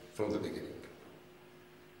from the beginning.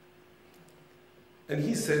 And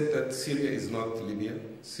he said that Syria is not Libya,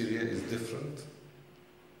 Syria is different,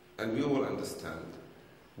 and we all understand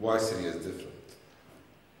why Syria is different.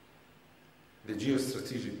 The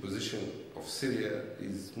geostrategic position of Syria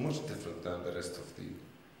is much different than the rest of the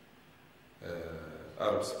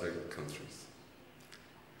Arab Spring countries.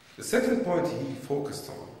 The second point he focused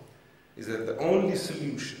on is that the only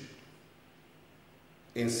solution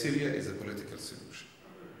in Syria is a political solution.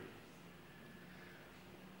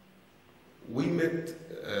 We met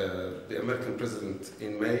the American president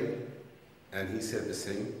in May, and he said the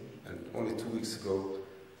same. And only 2 weeks ago,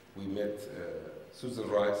 we met Susan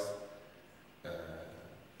Rice,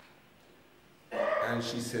 and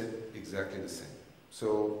she said exactly the same.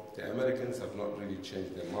 So the Americans have not really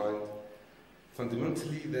changed their mind.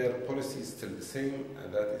 Fundamentally, their policy is still the same,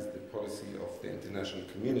 and that is the policy of the international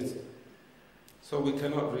community. So we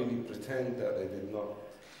cannot really pretend that they did not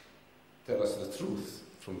tell us the truth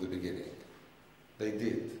from the beginning. They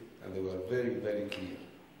did, and they were very, very clear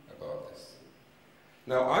about this.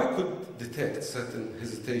 Now, I could detect certain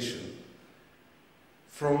hesitation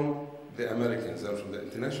from the Americans and from the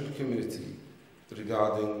international community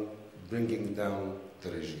regarding bringing down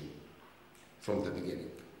the regime from the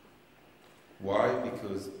beginning. Why?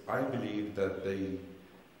 Because I believe that they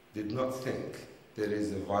did not think there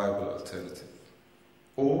is a viable alternative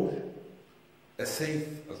or a safe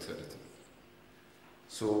alternative.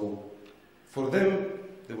 So for them,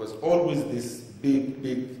 there was always this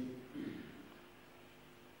big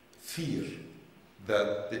fear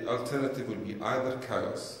that the alternative will be either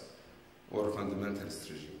chaos or a fundamentalist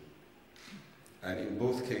regime. And in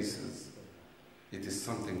both cases, it is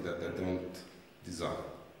something that they don't desire.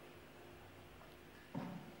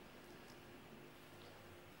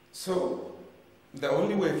 So, the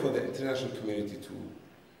only way for the international community to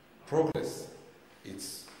progress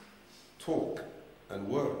its talk and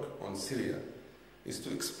work on Syria is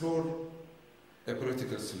to explore a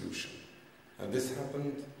political solution. And this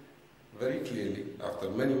happened very clearly after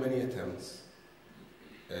many attempts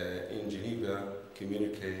in Geneva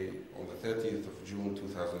communique on the 30th of June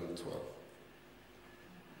 2012.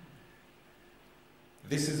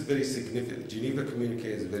 This is very significant. Geneva communique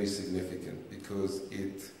is very significant because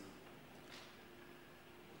it,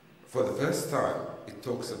 for the first time, it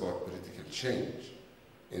talks about political change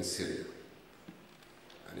in Syria.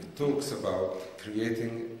 And it talks about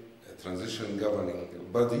creating a transition governing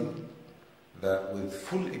body that with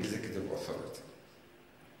full executive authority.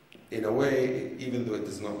 In a way, even though it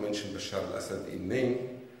does not mention Bashar al-Assad in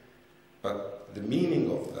name, but the meaning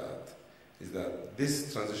of that is that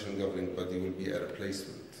this transition governing body will be a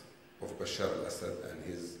replacement of Bashar al-Assad and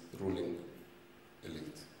his ruling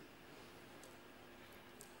elite.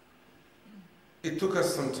 It took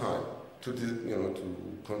us some time to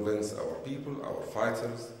convince our people, our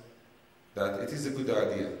fighters, that it is a good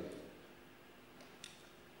idea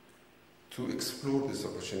to explore this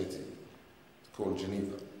opportunity called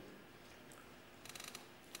Geneva.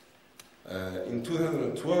 In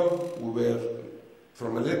 2012, we were,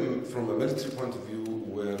 from a military point of view,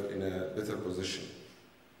 we were in a better position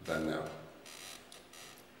than now.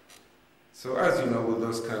 So as you know, with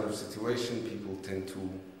those kind of situations, people tend to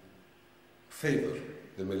favor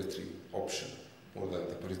the military option more than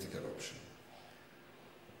the political option.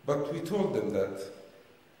 But we told them that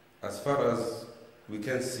as far as we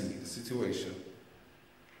can see the situation,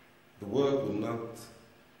 the world will not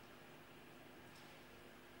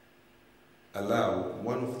allow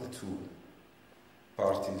one of the two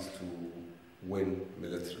parties to win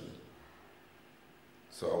militarily.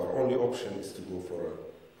 So our only option is to go for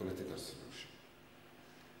a political solution.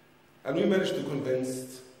 And we managed to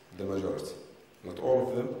convince the majority. Not all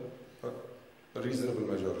of them, but a reasonable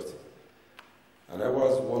majority. And I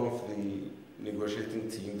was one of the negotiating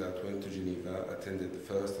team that went to Geneva, attended the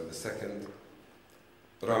first and the second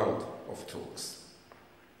round of talks.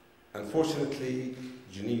 Unfortunately,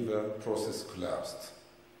 Geneva process collapsed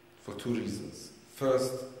for two reasons.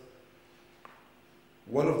 First,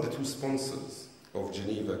 one of the two sponsors of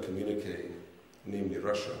Geneva communique, namely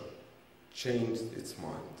Russia, changed its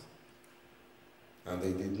mind. And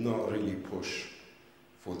they did not really push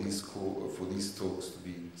for these talks to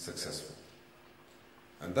be successful.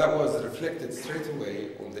 And that was reflected straight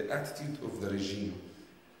away on the attitude of the regime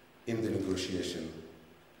in the negotiation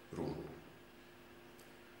room.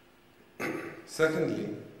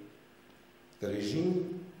 Secondly, the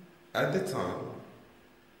regime at the time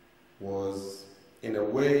was in a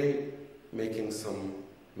way making some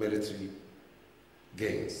military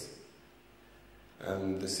gains.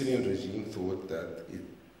 And the Syrian regime thought that it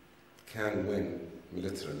can win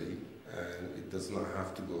militarily and it does not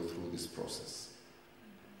have to go through this process.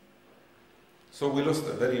 So we lost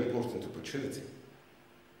a very important opportunity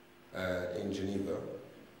in Geneva,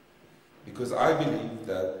 because I believe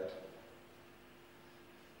that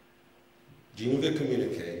Geneva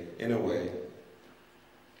communique, in a way,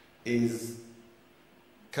 is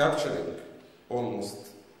capturing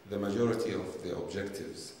almost the majority of the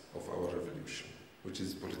objectives of our revolution, which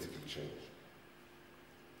is political change.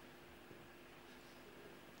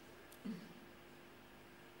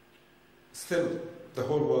 Still, the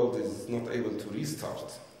whole world is not able to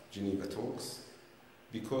restart Geneva talks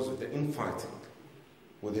because of the infighting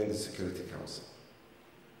within the Security Council.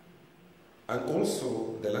 And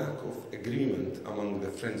also the lack of agreement among the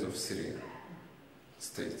friends of Syrian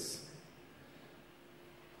states.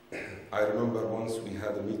 I remember once we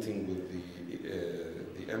had a meeting with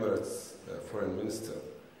the Emirates Foreign Minister,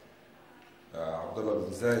 Abdullah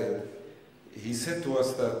bin Zayed. He said to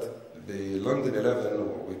us that the London 11, or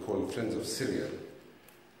what we call Friends of Syria,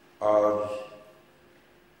 are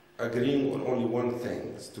agreeing on only one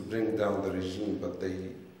thing, is to bring down the regime, but they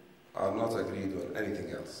are not agreed on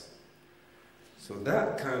anything else. So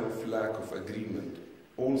that kind of lack of agreement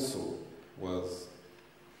also was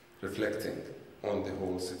reflecting on the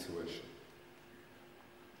whole situation.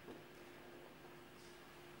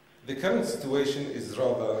 The current situation is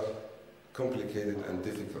rather complicated and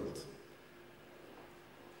difficult.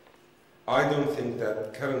 I don't think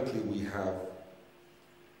that currently we have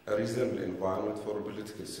a reasonable environment for a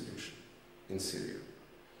political solution in Syria.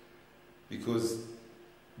 Because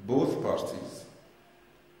both parties,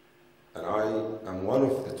 and I am one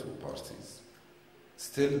of the two parties,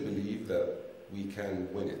 still believe that we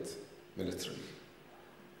can win it militarily.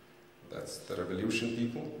 That's the revolution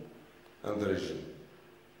people and the regime.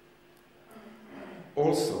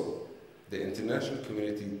 Also, the international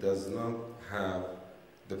community does not have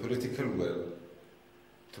the political will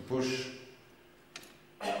to push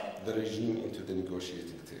the regime into the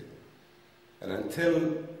negotiating table. And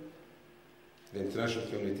until the international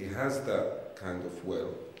community has that kind of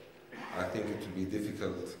will, I think it will be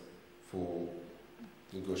difficult for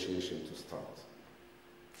negotiation to start.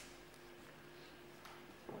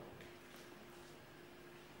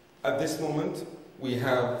 At this moment, we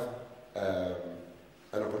have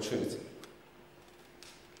an opportunity.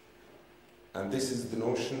 And this is the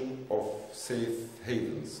notion of safe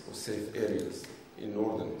havens or safe areas in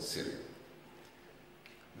northern Syria.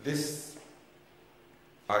 This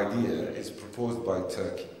idea is proposed by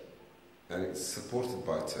Turkey and it's supported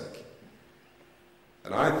by Turkey.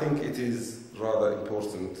 And I think it is a rather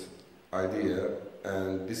important idea,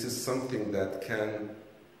 and this is something that can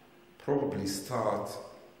probably start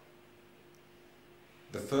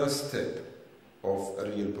the first step of a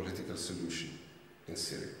real political solution in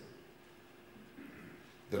Syria.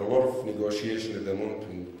 There are a lot of negotiation at the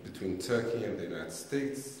moment between Turkey and the United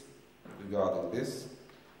States regarding this,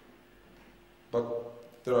 but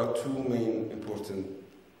there are two main important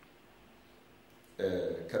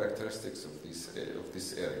characteristics of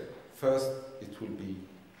this area. First, it will be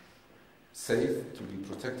safe, it will be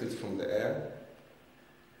protected from the air,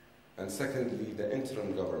 and secondly, the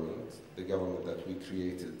interim government, the government that we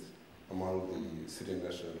created among the Syrian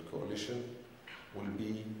National Coalition, will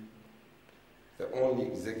be the only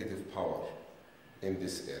executive power in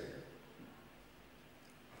this area.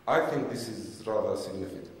 I think this is rather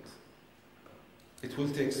significant. It will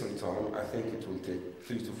take some time. I think it will take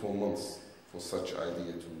 3 to 4 months for such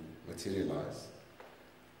idea to materialize.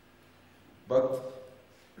 But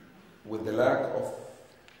with the lack of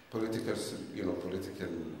political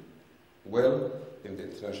will in the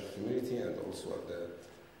international community and also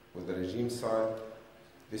with the regime side,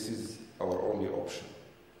 this is our only option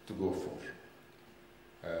to go for.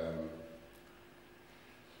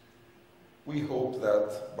 We hope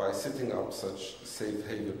that by setting up such a safe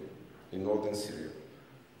haven in northern Syria,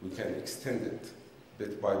 we can extend it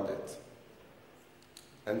bit by bit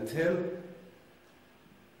until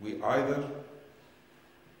we either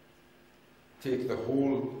take the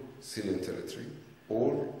whole Syrian territory,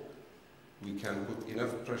 or we can put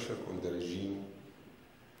enough pressure on the regime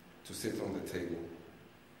to sit on the table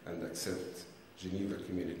and accept Geneva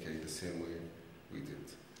communique the same way we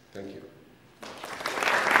did. Thank you.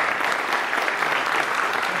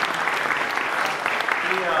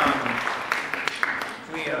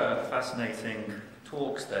 Fascinating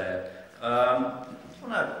talks there. I just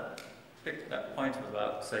want to pick that point up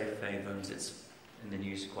about safe havens. It's in the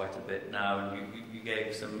news quite a bit now, and you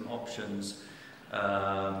gave some options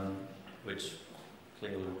which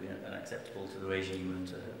clearly would be unacceptable to the regime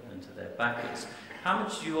and to their backers. How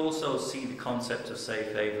much do you also see the concept of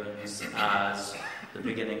safe havens as the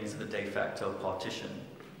beginnings of a de facto partition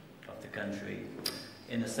of the country,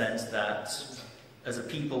 in the sense that as a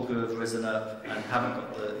people who have risen up and haven't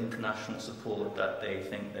got the international support that they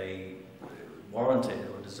think they warranted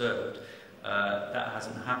or deserved, that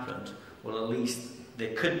hasn't happened? Well, at least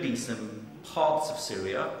there could be some parts of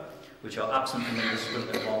Syria which are absent from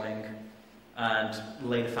indiscriminate bombing and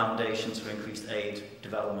lay the foundations for increased aid,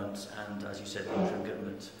 development, and, as you said, the interim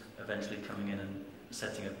government eventually coming in and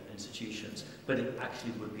setting up institutions. But it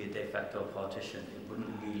actually would be a de facto partition. It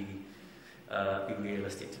wouldn't really be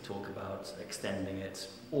realistic to talk about extending it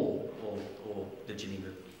or the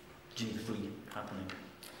Geneva Free happening.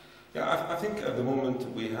 Yeah, I think at the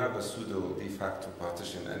moment we have a pseudo de facto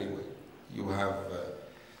partition anyway. You have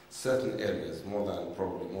certain areas,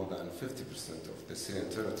 probably more than 50% of the Syrian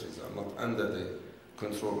territories are not under the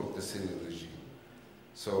control of the Syrian regime.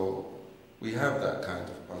 So we have that kind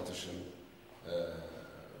of partition,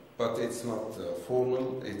 but it's not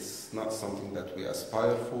formal, it's not something that we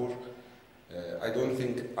aspire for. I don't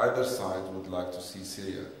think either side would like to see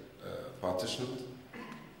Syria partitioned.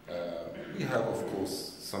 We have, of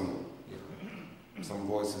course, some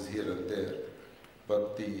voices here and there,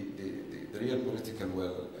 but the real political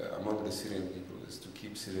will among the Syrian people is to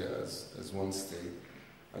keep Syria as one state,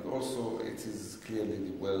 and also it is clearly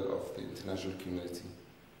the will of the international community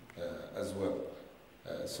as well.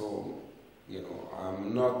 So,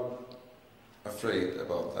 I'm not afraid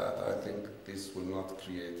about that. I think this will not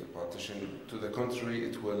create a partition. To the contrary,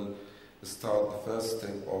 it will start the first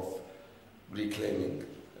step of reclaiming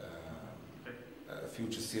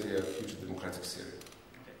future Syria, future democratic Syria.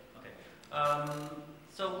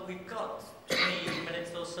 So we've got 20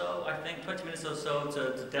 minutes or so, I think, 20 minutes or so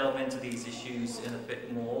to delve into these issues in a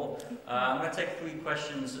bit more. I'm going to take 3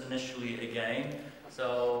 questions initially again.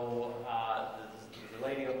 So there's the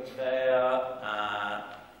lady up there,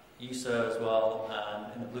 you sir as well,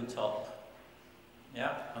 in the blue top.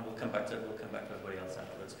 Yeah, and we'll come back to everybody else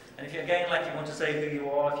afterwards. And if you want to say who you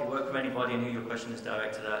are, if you work with anybody and who your question is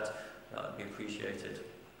directed at, that would be appreciated.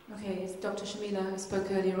 Okay, it's Dr. Shamila, who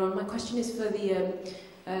spoke earlier on. My question is for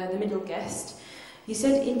the middle guest. You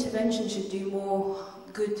said intervention should do more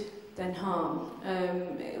good than harm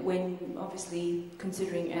when obviously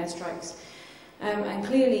considering airstrikes. And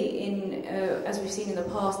clearly, as we've seen in the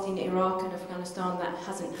past in Iraq and Afghanistan, that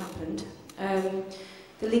hasn't happened.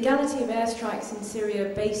 The legality of airstrikes in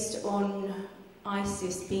Syria based on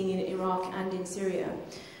ISIS being in Iraq and in Syria.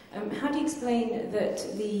 How do you explain that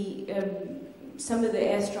some of the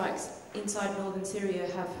airstrikes inside northern Syria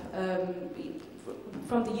have,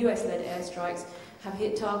 from the US-led airstrikes, have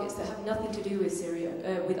hit targets that have nothing to do with Syria,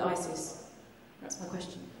 with ISIS? That's my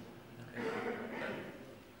question. Okay.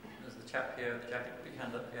 There's the chap here, the jacket, big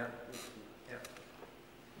hand up, yeah.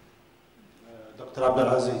 Dr.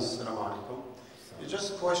 Abdulaziz, Assalamu alaikum. It's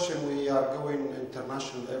just a question, we are going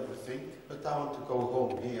international everything, but I want to go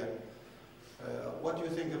home here. What do you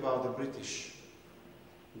think about the British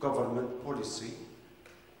government policy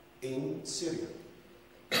in Syria?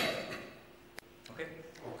 Okay.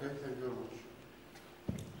 Okay, thank you very much.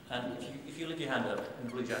 And if you lift your hand up in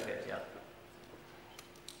the blue jacket, yeah.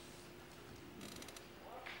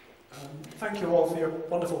 Thank you all for your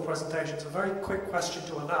wonderful presentations. A very quick question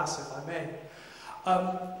to Anas, if I may.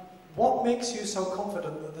 What makes you so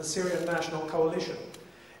confident that the Syrian National Coalition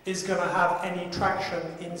is going to have any traction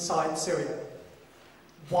inside Syria?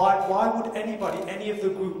 Why would anybody, any of the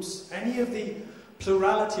groups, any of the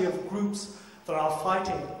plurality of groups that are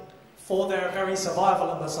fighting for their very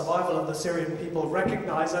survival and the survival of the Syrian people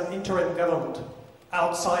recognize an interim government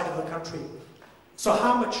outside of the country? So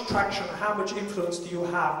how much traction, how much influence do you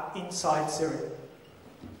have inside Syria?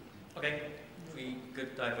 Okay, 3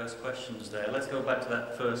 good diverse questions there. Let's go back to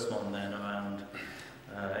that first one then around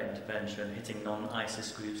intervention, hitting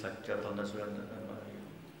non-ISIS groups like Jabhat al-Nusra and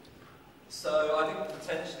So I think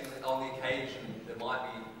potentially on the occasion there might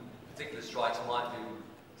be particular strikes might do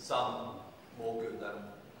some more good than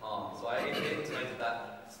harm. So I intimated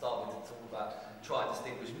that starting to talk about trying to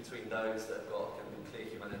distinguish between those that have got kind of clear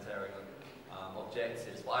humanitarian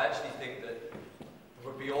objectives. But I actually think that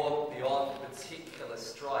beyond particular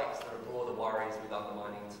strikes, there are broader worries with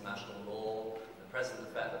undermining international law, the present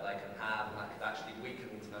effect that they can have, and that could actually weaken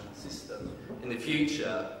the international system in the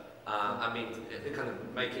future. It kind of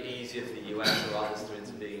make it easier for the US or others to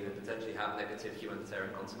intervene and potentially have negative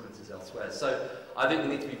humanitarian consequences elsewhere. So I think we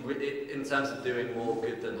need to be, in terms of doing more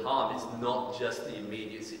good than harm, it's not just the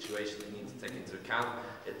immediate situation we need to take into account,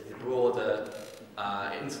 it's the broader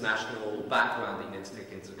international background that you need to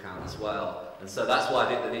take into account as well. And so that's why I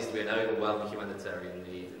think there needs to be an overwhelming humanitarian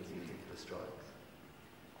need in particular strikes.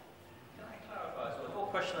 Can I clarify? So the whole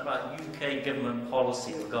question about UK government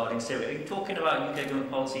policy regarding Syria, are you talking about UK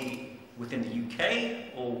government policy within the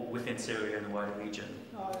UK or within Syria and the wider region?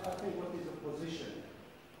 No, I think what is the position?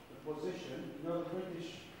 The position, the British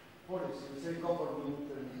policy, we say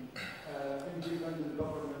government and independent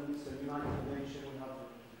governments and United Nations.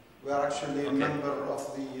 We are actually a member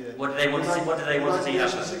of the what do they want to see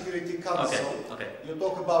happen? Security Council. Okay. You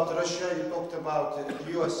talk about Russia, you talked about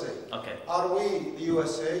the USA. Okay. Are we the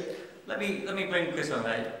USA? Let me bring Chris on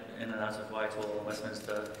in and out of Whitehall or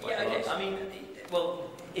Westminster.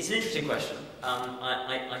 Well, it's an interesting question.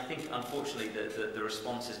 I think, unfortunately, the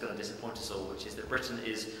response is going to disappoint us all, which is that Britain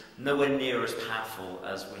is nowhere near as powerful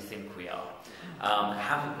as we think we are.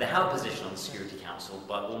 They have a position on the Security Council,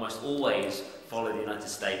 but almost always follow the United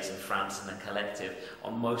States and France and the collective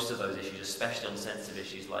on most of those issues, especially on sensitive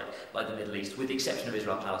issues like the Middle East, with the exception of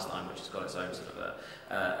Israel-Palestine, which has got its own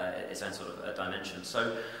sort of dimension.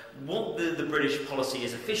 So what the British policy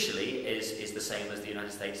is officially is the same as the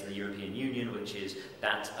United States and the European Union, which is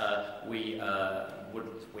that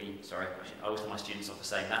sorry, I always tell my students off for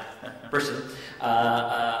saying that. Britain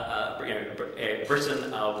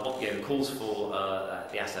calls for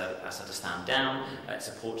the Assad to stand down. It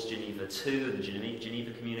supports Geneva II and the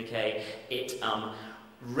Geneva Communique. It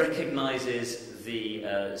recognises the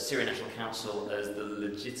Syrian National Council as the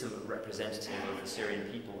legitimate representative of the Syrian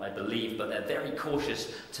people, I believe, but they're very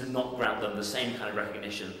cautious to not grant them the same kind of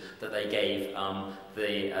recognition that they gave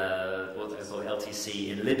the LTC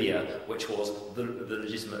in Libya, which was the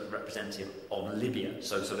legitimate representative of Libya.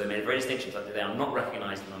 So they made a very distinction that they are not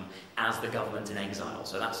recognising them as the government in exile.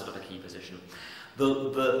 So that's sort of a key position.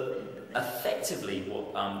 Effectively,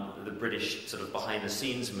 what the British sort of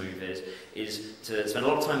behind-the-scenes move is to spend a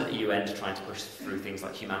lot of time at the UN to try to push through things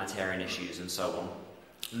like humanitarian issues and so on,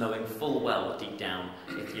 knowing full well that deep down,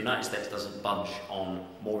 if the United States doesn't budge on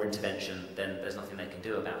more intervention, then there's nothing they can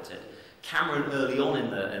do about it. Cameron, early on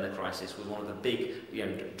in the crisis, was one of the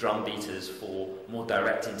big drum beaters for more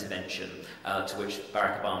direct intervention, to which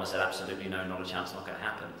Barack Obama said absolutely no, not a chance, not going to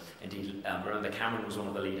happen. Indeed, remember Cameron was one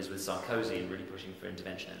of the leaders with Sarkozy in really pushing for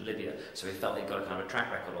intervention in Libya, so he felt he'd got a kind of a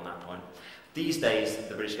track record on that point. These days,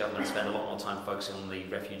 the British government spend a lot more time focusing on the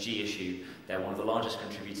refugee issue. They're one of the largest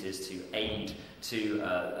contributors to aid to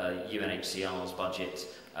UNHCR's budget,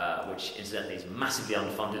 which incidentally is massively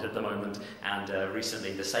unfunded at the moment. And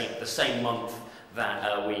recently, the same month that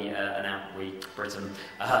Britain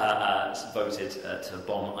voted to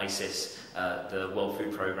bomb ISIS, the World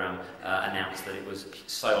Food Programme announced that it was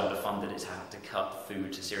so underfunded it's had to cut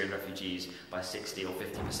food to Syrian refugees by 60 or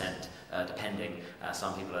 50%, depending.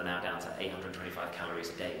 Some people are now down to 825 calories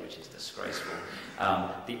a day, which is disgraceful.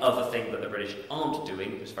 The other thing that the British aren't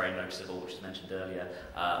doing, which is very noticeable, which was mentioned earlier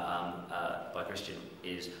by Christian,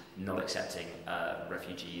 is not accepting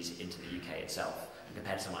refugees into the UK itself.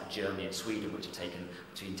 Compared to something like Germany and Sweden, which have taken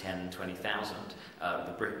between 10 and 20,000,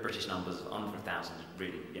 the British numbers of under 1,000 is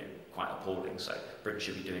really quite appalling, so Britain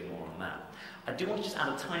should be doing more on that. I do want to just add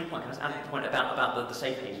a tiny point, about the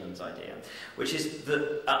safe havens idea, which is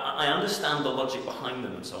that I understand the logic behind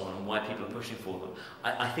them and so on, and why people are pushing for them.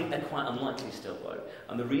 I think they're quite unlikely still, though,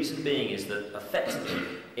 and the reason being is that effectively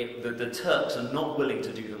the Turks are not willing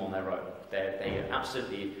to do them on their own. They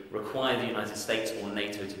absolutely require the United States or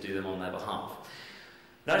NATO to do them on their behalf.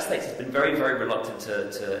 The United States has been very, very reluctant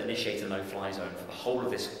to initiate a no-fly zone for the whole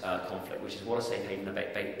of this conflict, which is what a safe haven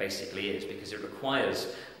basically is, because it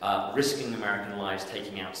requires risking American lives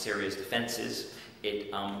taking out Syria's defences.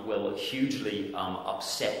 It will hugely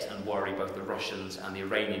upset and worry both the Russians and the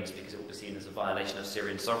Iranians, because it will be seen as a violation of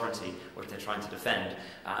Syrian sovereignty, which they're trying to defend,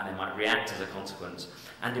 and they might react as a consequence.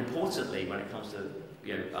 And importantly, when it comes to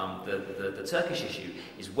the Turkish issue,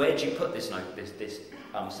 is where do you put this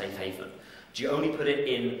safe haven? Do you only put it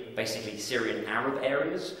in basically Syrian Arab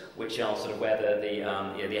areas, which are sort of where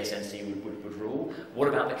the SNC would rule? What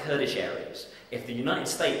about the Kurdish areas? If the United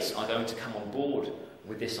States are going to come on board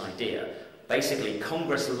with this idea, basically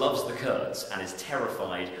Congress loves the Kurds and is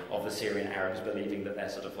terrified of the Syrian Arabs believing that they're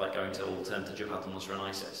sort of like going to all turn to Jabhat al-Nusra and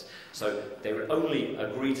ISIS. So they would only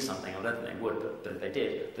agree to something, I don't think they would, but if they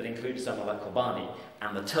did, that included someone like Kobani,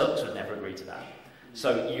 and the Turks would never agree to that.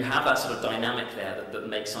 So you have that sort of dynamic there that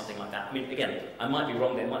makes something like that. I mean, again, I might be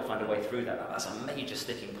wrong, they might find a way through that. That's a major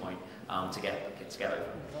sticking point to get over.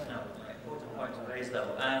 No, important point to raise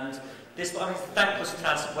though. And this, I mean, thankless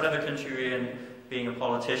task, whatever country you're in, being a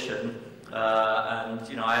politician,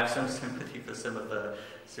 and I have some sympathy for some of the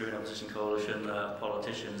Syrian opposition coalition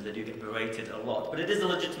politicians. They do get berated a lot, but it is a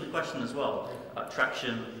legitimate question as well, about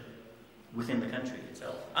traction within the country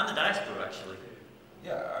itself, and the diaspora actually.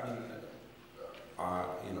 Yeah, I mean,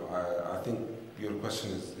 I think your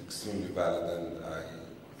question is extremely valid, and I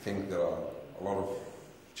think there are a lot of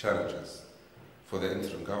challenges for the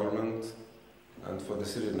interim government and for the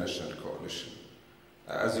Syrian National Coalition.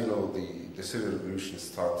 As you know, the Syrian revolution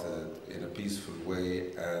started in a peaceful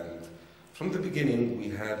way, and from the beginning we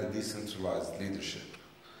had a decentralized leadership.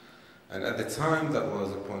 And at the time that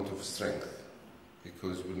was a point of strength,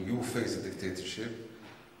 because when you face a dictatorship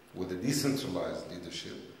with a decentralized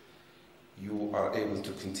leadership, you are able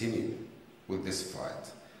to continue with this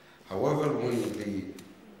fight. However, when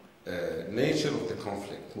the nature of the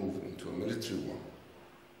conflict moved into a military one,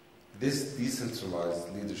 this decentralized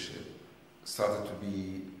leadership started to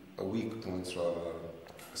be a weak point rather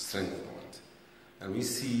a strength point. And we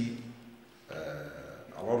see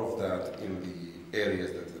a lot of that in the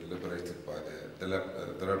areas that are liberated by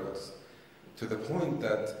the rebels, to the point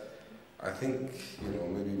that I think,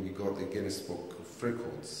 maybe we got the Guinness Book of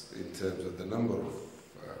Records in terms of the number of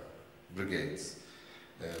brigades,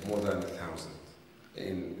 more than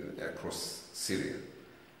 1,000 across Syria,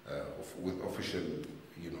 with official,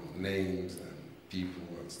 names and people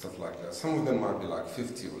and stuff like that. Some of them might be like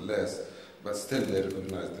 50 or less, but still they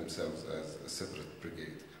recognize themselves as a separate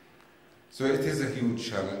brigade. So it is a huge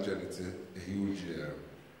challenge, and it's a huge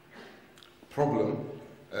problem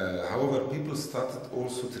However, people started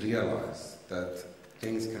also to realize that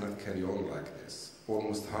things cannot carry on like this.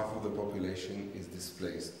 Almost half of the population is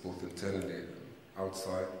displaced, both internally and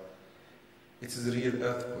outside. It is a real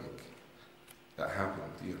earthquake that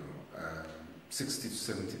happened, you know. 60 to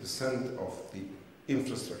 70% of the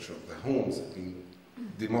infrastructure of the homes have been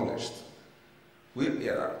demolished.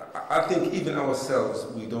 I think even ourselves,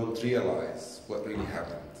 we don't realize what really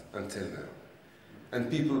happened until now. And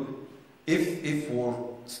people, if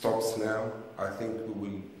war stops now, I think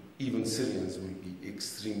even Syrians will be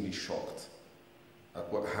extremely shocked at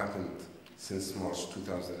what happened since March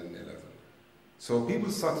 2011. So people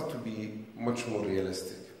started to be much more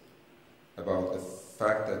realistic about the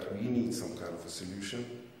fact that we need some kind of a solution,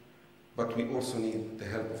 but we also need the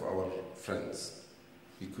help of our friends,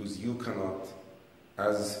 because you cannot,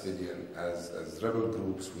 as a civilian, as rebel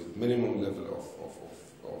groups with minimum level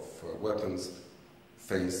of weapons,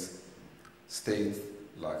 face state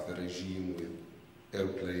like the regime with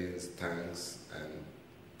airplanes, tanks, and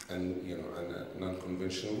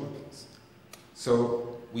non-conventional weapons.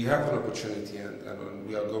 So we have an opportunity, and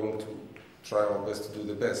we are going to try our best to do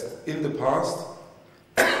the best. In the past,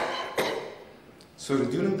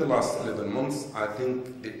 during the last 11 months, I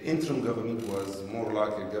think the interim government was more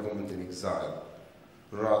like a government in exile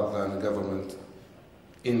rather than a government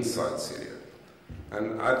inside Syria.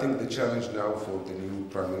 And I think the challenge now for the new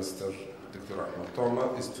Prime Minister, Dr. Ahmed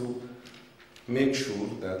Toma, is to make sure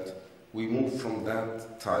that we move from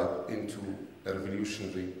that type into a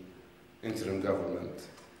revolutionary interim government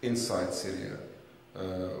inside Syria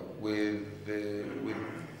with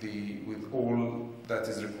all that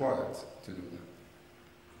is required to do that.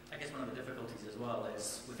 I guess one of the difficulties as well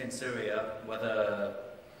is within Syria, whether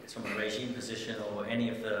it's from a regime position or any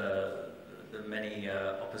of the many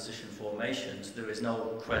opposition formations, there is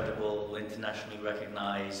no credible, internationally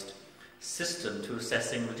recognized system to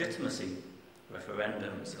assessing legitimacy.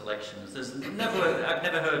 Referendums, elections. I've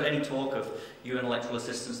never heard any talk of UN Electoral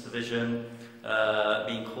Assistance Division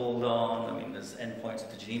being called on. I mean, there's endpoints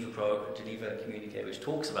of the Geneva Communique which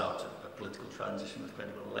talks about a political transition with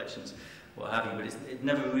credible elections, what have you, but it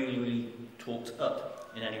never really talked up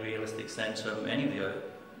in any realistic sense from any of the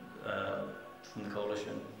from the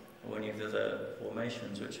coalition or any of the other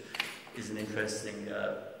formations, which is an interesting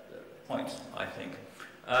point, I think.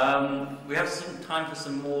 We have some time for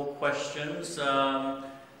some more questions.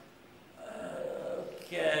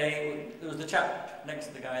 Okay, there was the chap next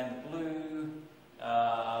to the guy in the blue.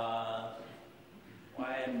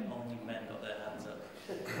 Why have only men got their hands up?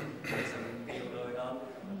 There's some deal going on.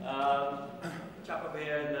 Chap over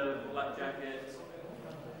here in the black jacket.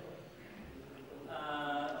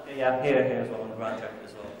 Okay, yeah, here as well, in the brown jacket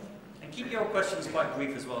as well. And keep your questions quite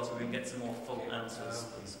brief as well, so we can get some more full answers,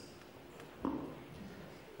 please.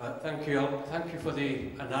 Thank you. Thank you for the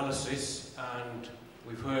analysis, and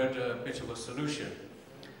we've heard a bit of a solution.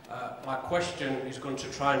 My question is going to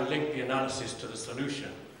try and link the analysis to the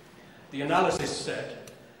solution. The analysis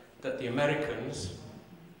said that the Americans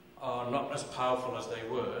are not as powerful as they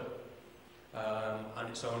were, and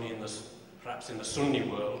it's only perhaps in the Sunni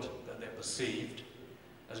world that they're perceived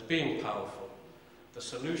as being powerful. The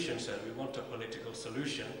solution said we want a political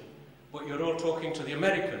solution, but you're all talking to the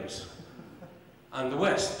Americans and the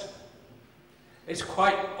West. It's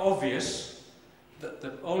quite obvious that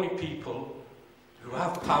the only people who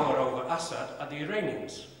have power over Assad are the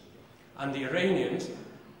Iranians. And the Iranians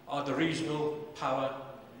are the regional power.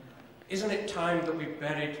 Isn't it time that we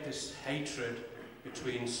buried this hatred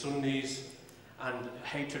between Sunnis and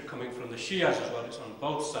hatred coming from the Shias as well? It's on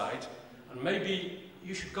both sides. And maybe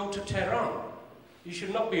you should go to Tehran. You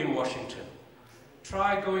should not be in Washington.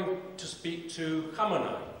 Try going to speak to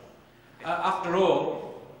Khamenei. After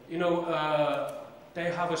all, you know,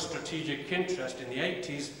 they have a strategic interest. In the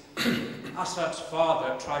 80s, Assad's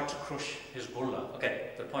father tried to crush Hezbollah.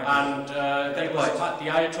 Okay, the point. And it was the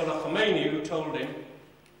Ayatollah Khomeini who told him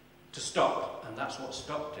to stop, and that's what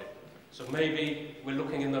stopped it. So maybe we're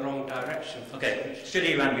looking in the wrong direction. Okay, should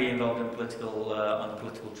Iran be involved in political on the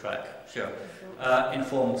political track? Sure. In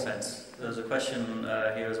formal sense. There's a question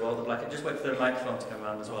here as well. Just wait for the microphone to come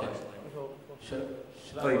around as well. Should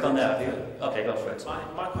Oh, you've gone there, have you? Okay, go for it.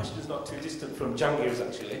 My question is not too distant from Jangir's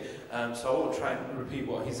actually, so I won't try and repeat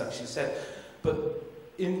what he's actually said. But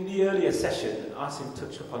in the earlier session, Asim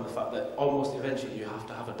touched upon the fact that almost eventually you have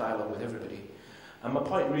to have a dialogue with everybody. And my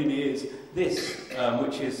point really is this,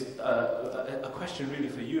 which is a question really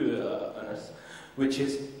for you, Anas, which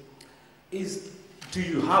is do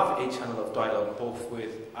you have a channel of dialogue both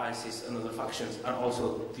with ISIS and other factions and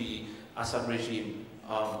also the Assad regime?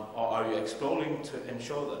 Or are you exploring to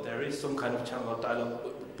ensure that there is some kind of channel of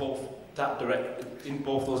dialogue in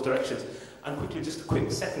both those directions? And quickly, just a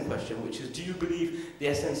quick second question, which is, do you believe the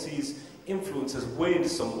SNC's influence has waned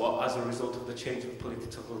somewhat as a result of the change of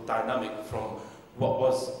political dynamic from what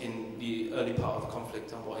was in the early part of the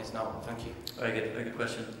conflict and what is now? Thank you. Very good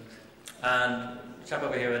question. And chap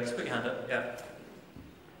over here, just put your hand up. Yeah.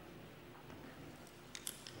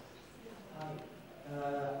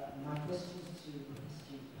 My question is to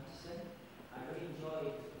Mr. Patterson. I really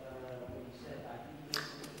enjoyed what you said. I think you made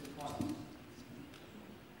some interesting points.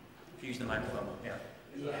 Use the microphone. Yeah.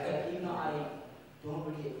 Yeah, even though I don't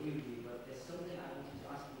really agree with you, but there's something I wanted to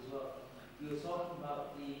ask you as well. You were talking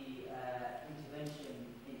about the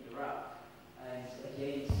intervention in Iraq and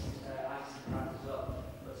against ISIS in Iraq as well.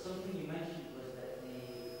 But something you mentioned was that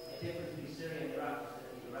the difference between Syria and Iraq was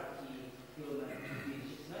that the Iraqi government would be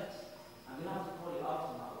legitimate. I'm going to have to call you out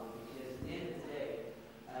on that one because at the end of the day,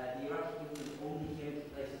 the Iraqi government only came into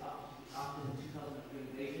place after the 2003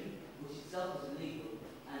 invasion, which itself was illegal.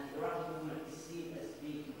 And the Iraqi government is seen as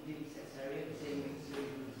being completely sectarian, the same way the Syrian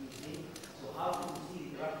government is seen. So how can we see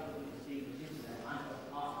the Iraqi government as being legitimate and as a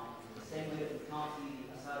partner, the same way that we can't see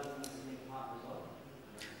the Assad government as being a partner as well?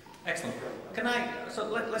 Excellent. Can I, so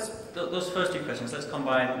let's, those first two questions, let's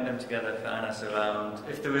combine them together for Anas around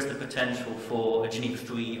if there is the potential for a Geneva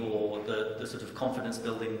 3 or the sort of confidence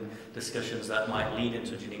building discussions that might lead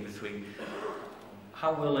into Geneva 3.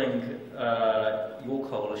 How willing your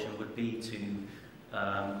coalition would be to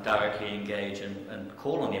directly engage and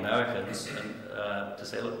call on the Americans and to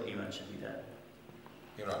say, look, Iran should be there.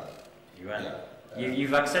 Iran. Yeah.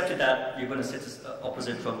 You've accepted that you're going to sit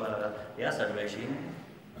opposite from the Assad regime.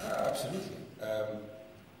 Absolutely.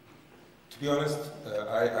 To be honest,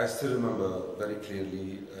 I still remember very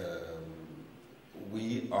clearly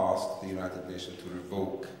we asked the United Nations to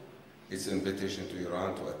revoke its invitation to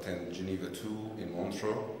Iran to attend Geneva 2 in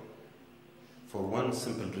Montreux for one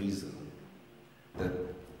simple reason, that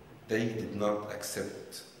they did not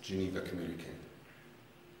accept Geneva communique.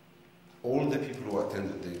 All the people who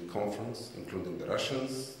attended the conference, including the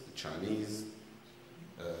Russians, the Chinese,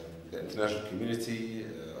 the international community,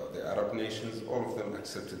 the Arab nations, all of them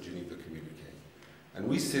accepted Geneva communique. And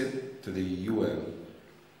we said to the UN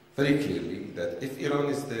very clearly that if Iran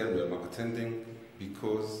is there, we are not attending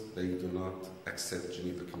because they do not accept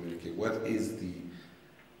Geneva communique. What is the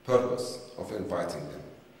purpose of inviting them?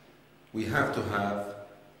 We have to have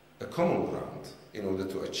a common ground in order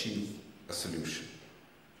to achieve a solution.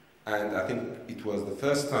 And I think it was the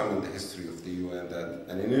first time in the history of the UN that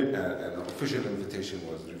an official invitation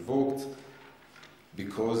was revoked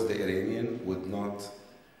because the Iranian would not,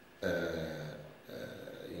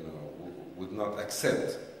 would not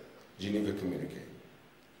accept Geneva communique.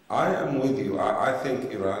 I am with you. I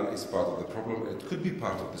think Iran is part of the problem. It could be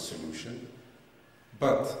part of the solution,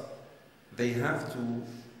 but they have to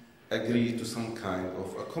agree to some kind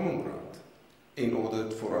of a common ground in order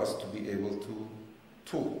for us to be able to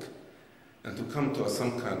talk and to come to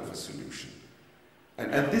some kind of a solution.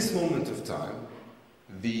 And at this moment of time,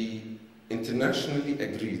 the internationally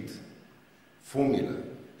agreed formula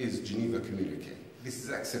is Geneva communique. This is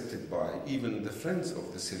accepted by even the friends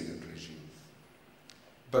of the Syrian regime.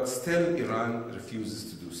 But still Iran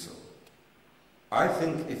refuses to do so. I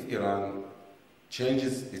think if Iran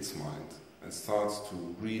changes its mind and starts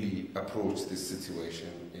to really approach this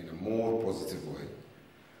situation in a more positive way,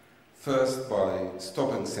 first by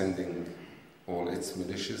stopping sending all its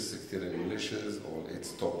militias, sectarian militias, all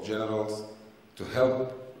its top generals to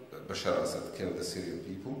help Bashar Assad kill the Syrian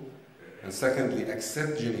people, and secondly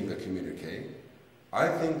accept Geneva communique, I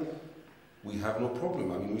think we have no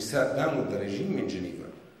problem. I mean, we sat down with the regime in Geneva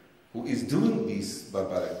who is doing these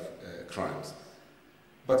barbaric crimes.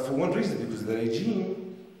 But for one reason, because the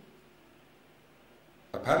regime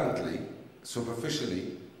apparently,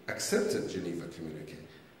 superficially, accepted Geneva communique.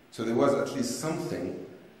 So there was at least something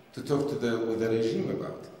to talk to with the regime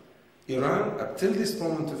about. Iran, up till this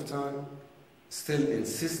moment of time, still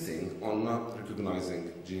insisting on not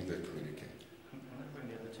recognizing Geneva communique. I'm going to bring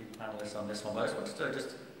the other two panelists on this one, but I just wanted to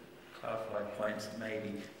just clarify points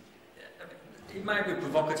maybe. It might be a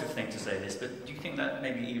provocative thing to say this, but do you think that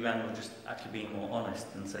maybe Iran would just actually be more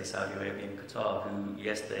honest than, say, Saudi Arabia and Qatar, who,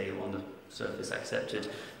 yes, they on the surface accepted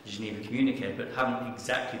the Geneva communique, but haven't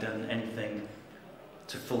exactly done anything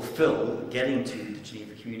to fulfill getting to the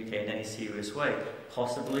Geneva communique in any serious way?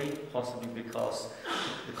 Possibly because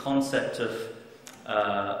the concept of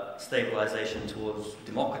stabilization towards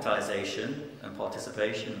democratization and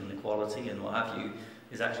participation and equality and what have you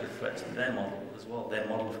is actually a threat to their model as well, their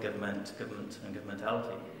model of government and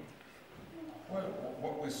governmentality. Well,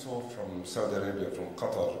 what we saw from Saudi Arabia, from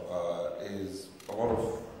Qatar, is a lot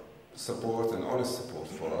of support and honest support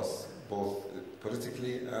for us, both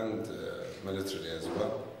politically and militarily as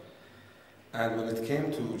well. And when it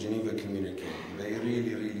came to Geneva Communique, they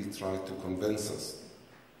really tried to convince us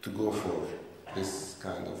to go for this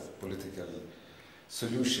kind of political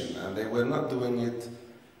solution. And they were not doing it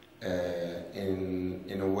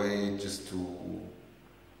in a way just to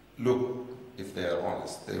look if they are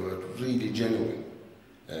honest. They were really genuine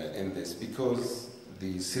in this, because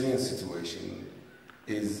the Syrian situation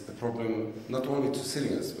is a problem not only to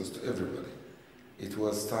Syrians, but to everybody. It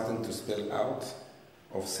was starting to spill out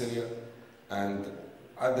of Syria, and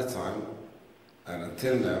at the time, and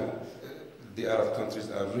until now, the Arab countries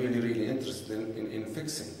are really interested in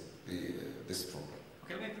fixing this problem.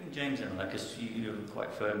 Okay, let me bring James in, because you're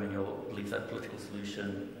quite firm in your belief that political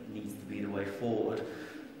solution needs to be the way forward.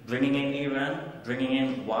 Bringing in Iran, bringing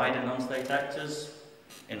in wider non-state actors.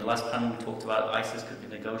 In the last panel we talked about ISIS could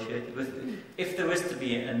be negotiated with. If there is to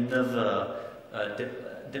be another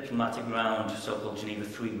diplomatic round, so-called Geneva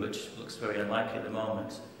 3, which looks very unlikely at the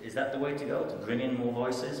moment, is that the way to go, to bring in more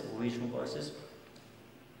voices, more regional voices?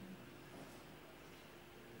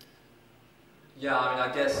 Yeah, I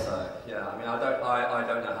mean, I guess so. Yeah, I mean, I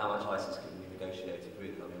don't know how much ISIS can be negotiated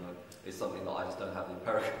with. I mean, it's something that I just don't have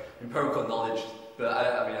the empirical knowledge. But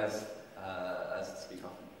I mean, as the speaker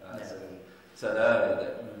said earlier,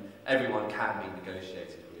 that everyone can be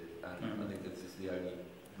negotiated with, and I think this is the only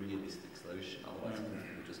realistic solution. Otherwise, it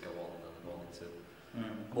will just go on and on until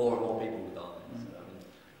more and more people will die. So, I mean,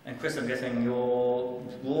 and Chris, I'm guessing you're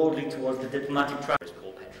broadly towards the diplomatic track. It's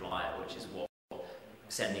called petrolaia, which is what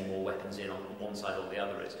sending more weapons in on one side or the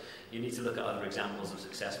other is. You need to look at other examples of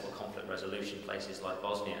successful conflict resolution, places like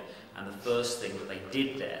Bosnia, and the first thing that they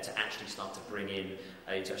did there to actually start to bring in,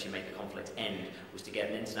 to actually make the conflict end, was to get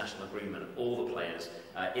an international agreement of all the players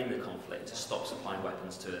in the conflict to stop supplying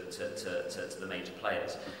weapons to the major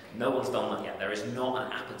players. No one's done that yet. There is not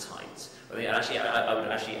an appetite. I would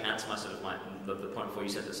actually add to my the point before you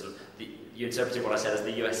said that you interpreted what I said as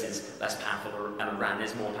the US is less powerful and Iran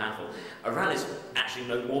is more powerful. Iran is actually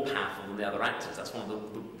no more powerful than the other actors. That's one of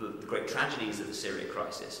the great tragedies of the Syria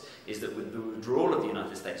crisis, is that with the withdrawal of the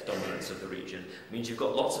United States dominance of the region means you've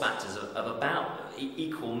got lots of actors of about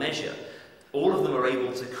equal measure. All of them are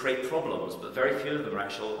able to create problems, but very few of them are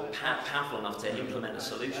actually powerful enough to implement a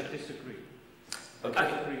solution. I disagree. Okay. I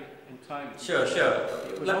disagree entirely. Sure.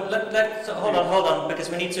 Let's hold on, because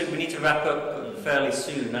we need to wrap up fairly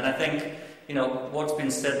soon. And I think, what's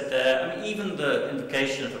been said there, I mean, even the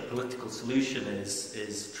invocation of a political solution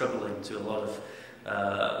is troubling to a lot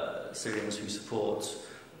of Syrians who support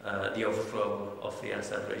the overthrow of the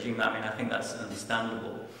Assad regime. I mean, I think that's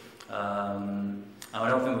understandable. I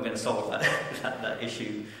don't think we're going to solve that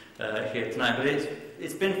issue here tonight, but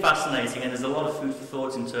it's been fascinating, and there's a lot of food for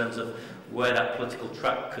thought in terms of where that political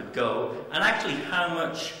track could go, and actually how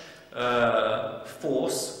much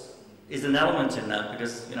force is an element in that,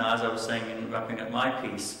 because, as I was saying in wrapping up my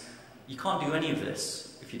piece, you can't do any of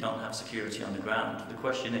this if you don't have security on the ground. The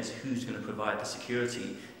question is, who's going to provide the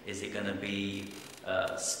security? Is it going to be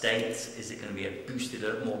states? Is it going to be a boosted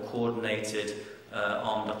up, more coordinated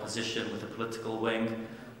armed opposition with a political wing?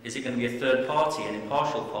 Is it going to be a third party, an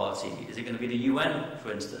impartial party? Is it going to be the UN,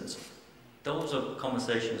 for instance? Those are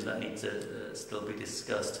conversations that need to still be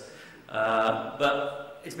discussed.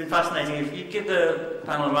 But it's been fascinating. If you give the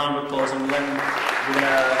panel a round of applause, and we'll then bring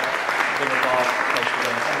a bar close to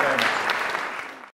them. Thank you very much.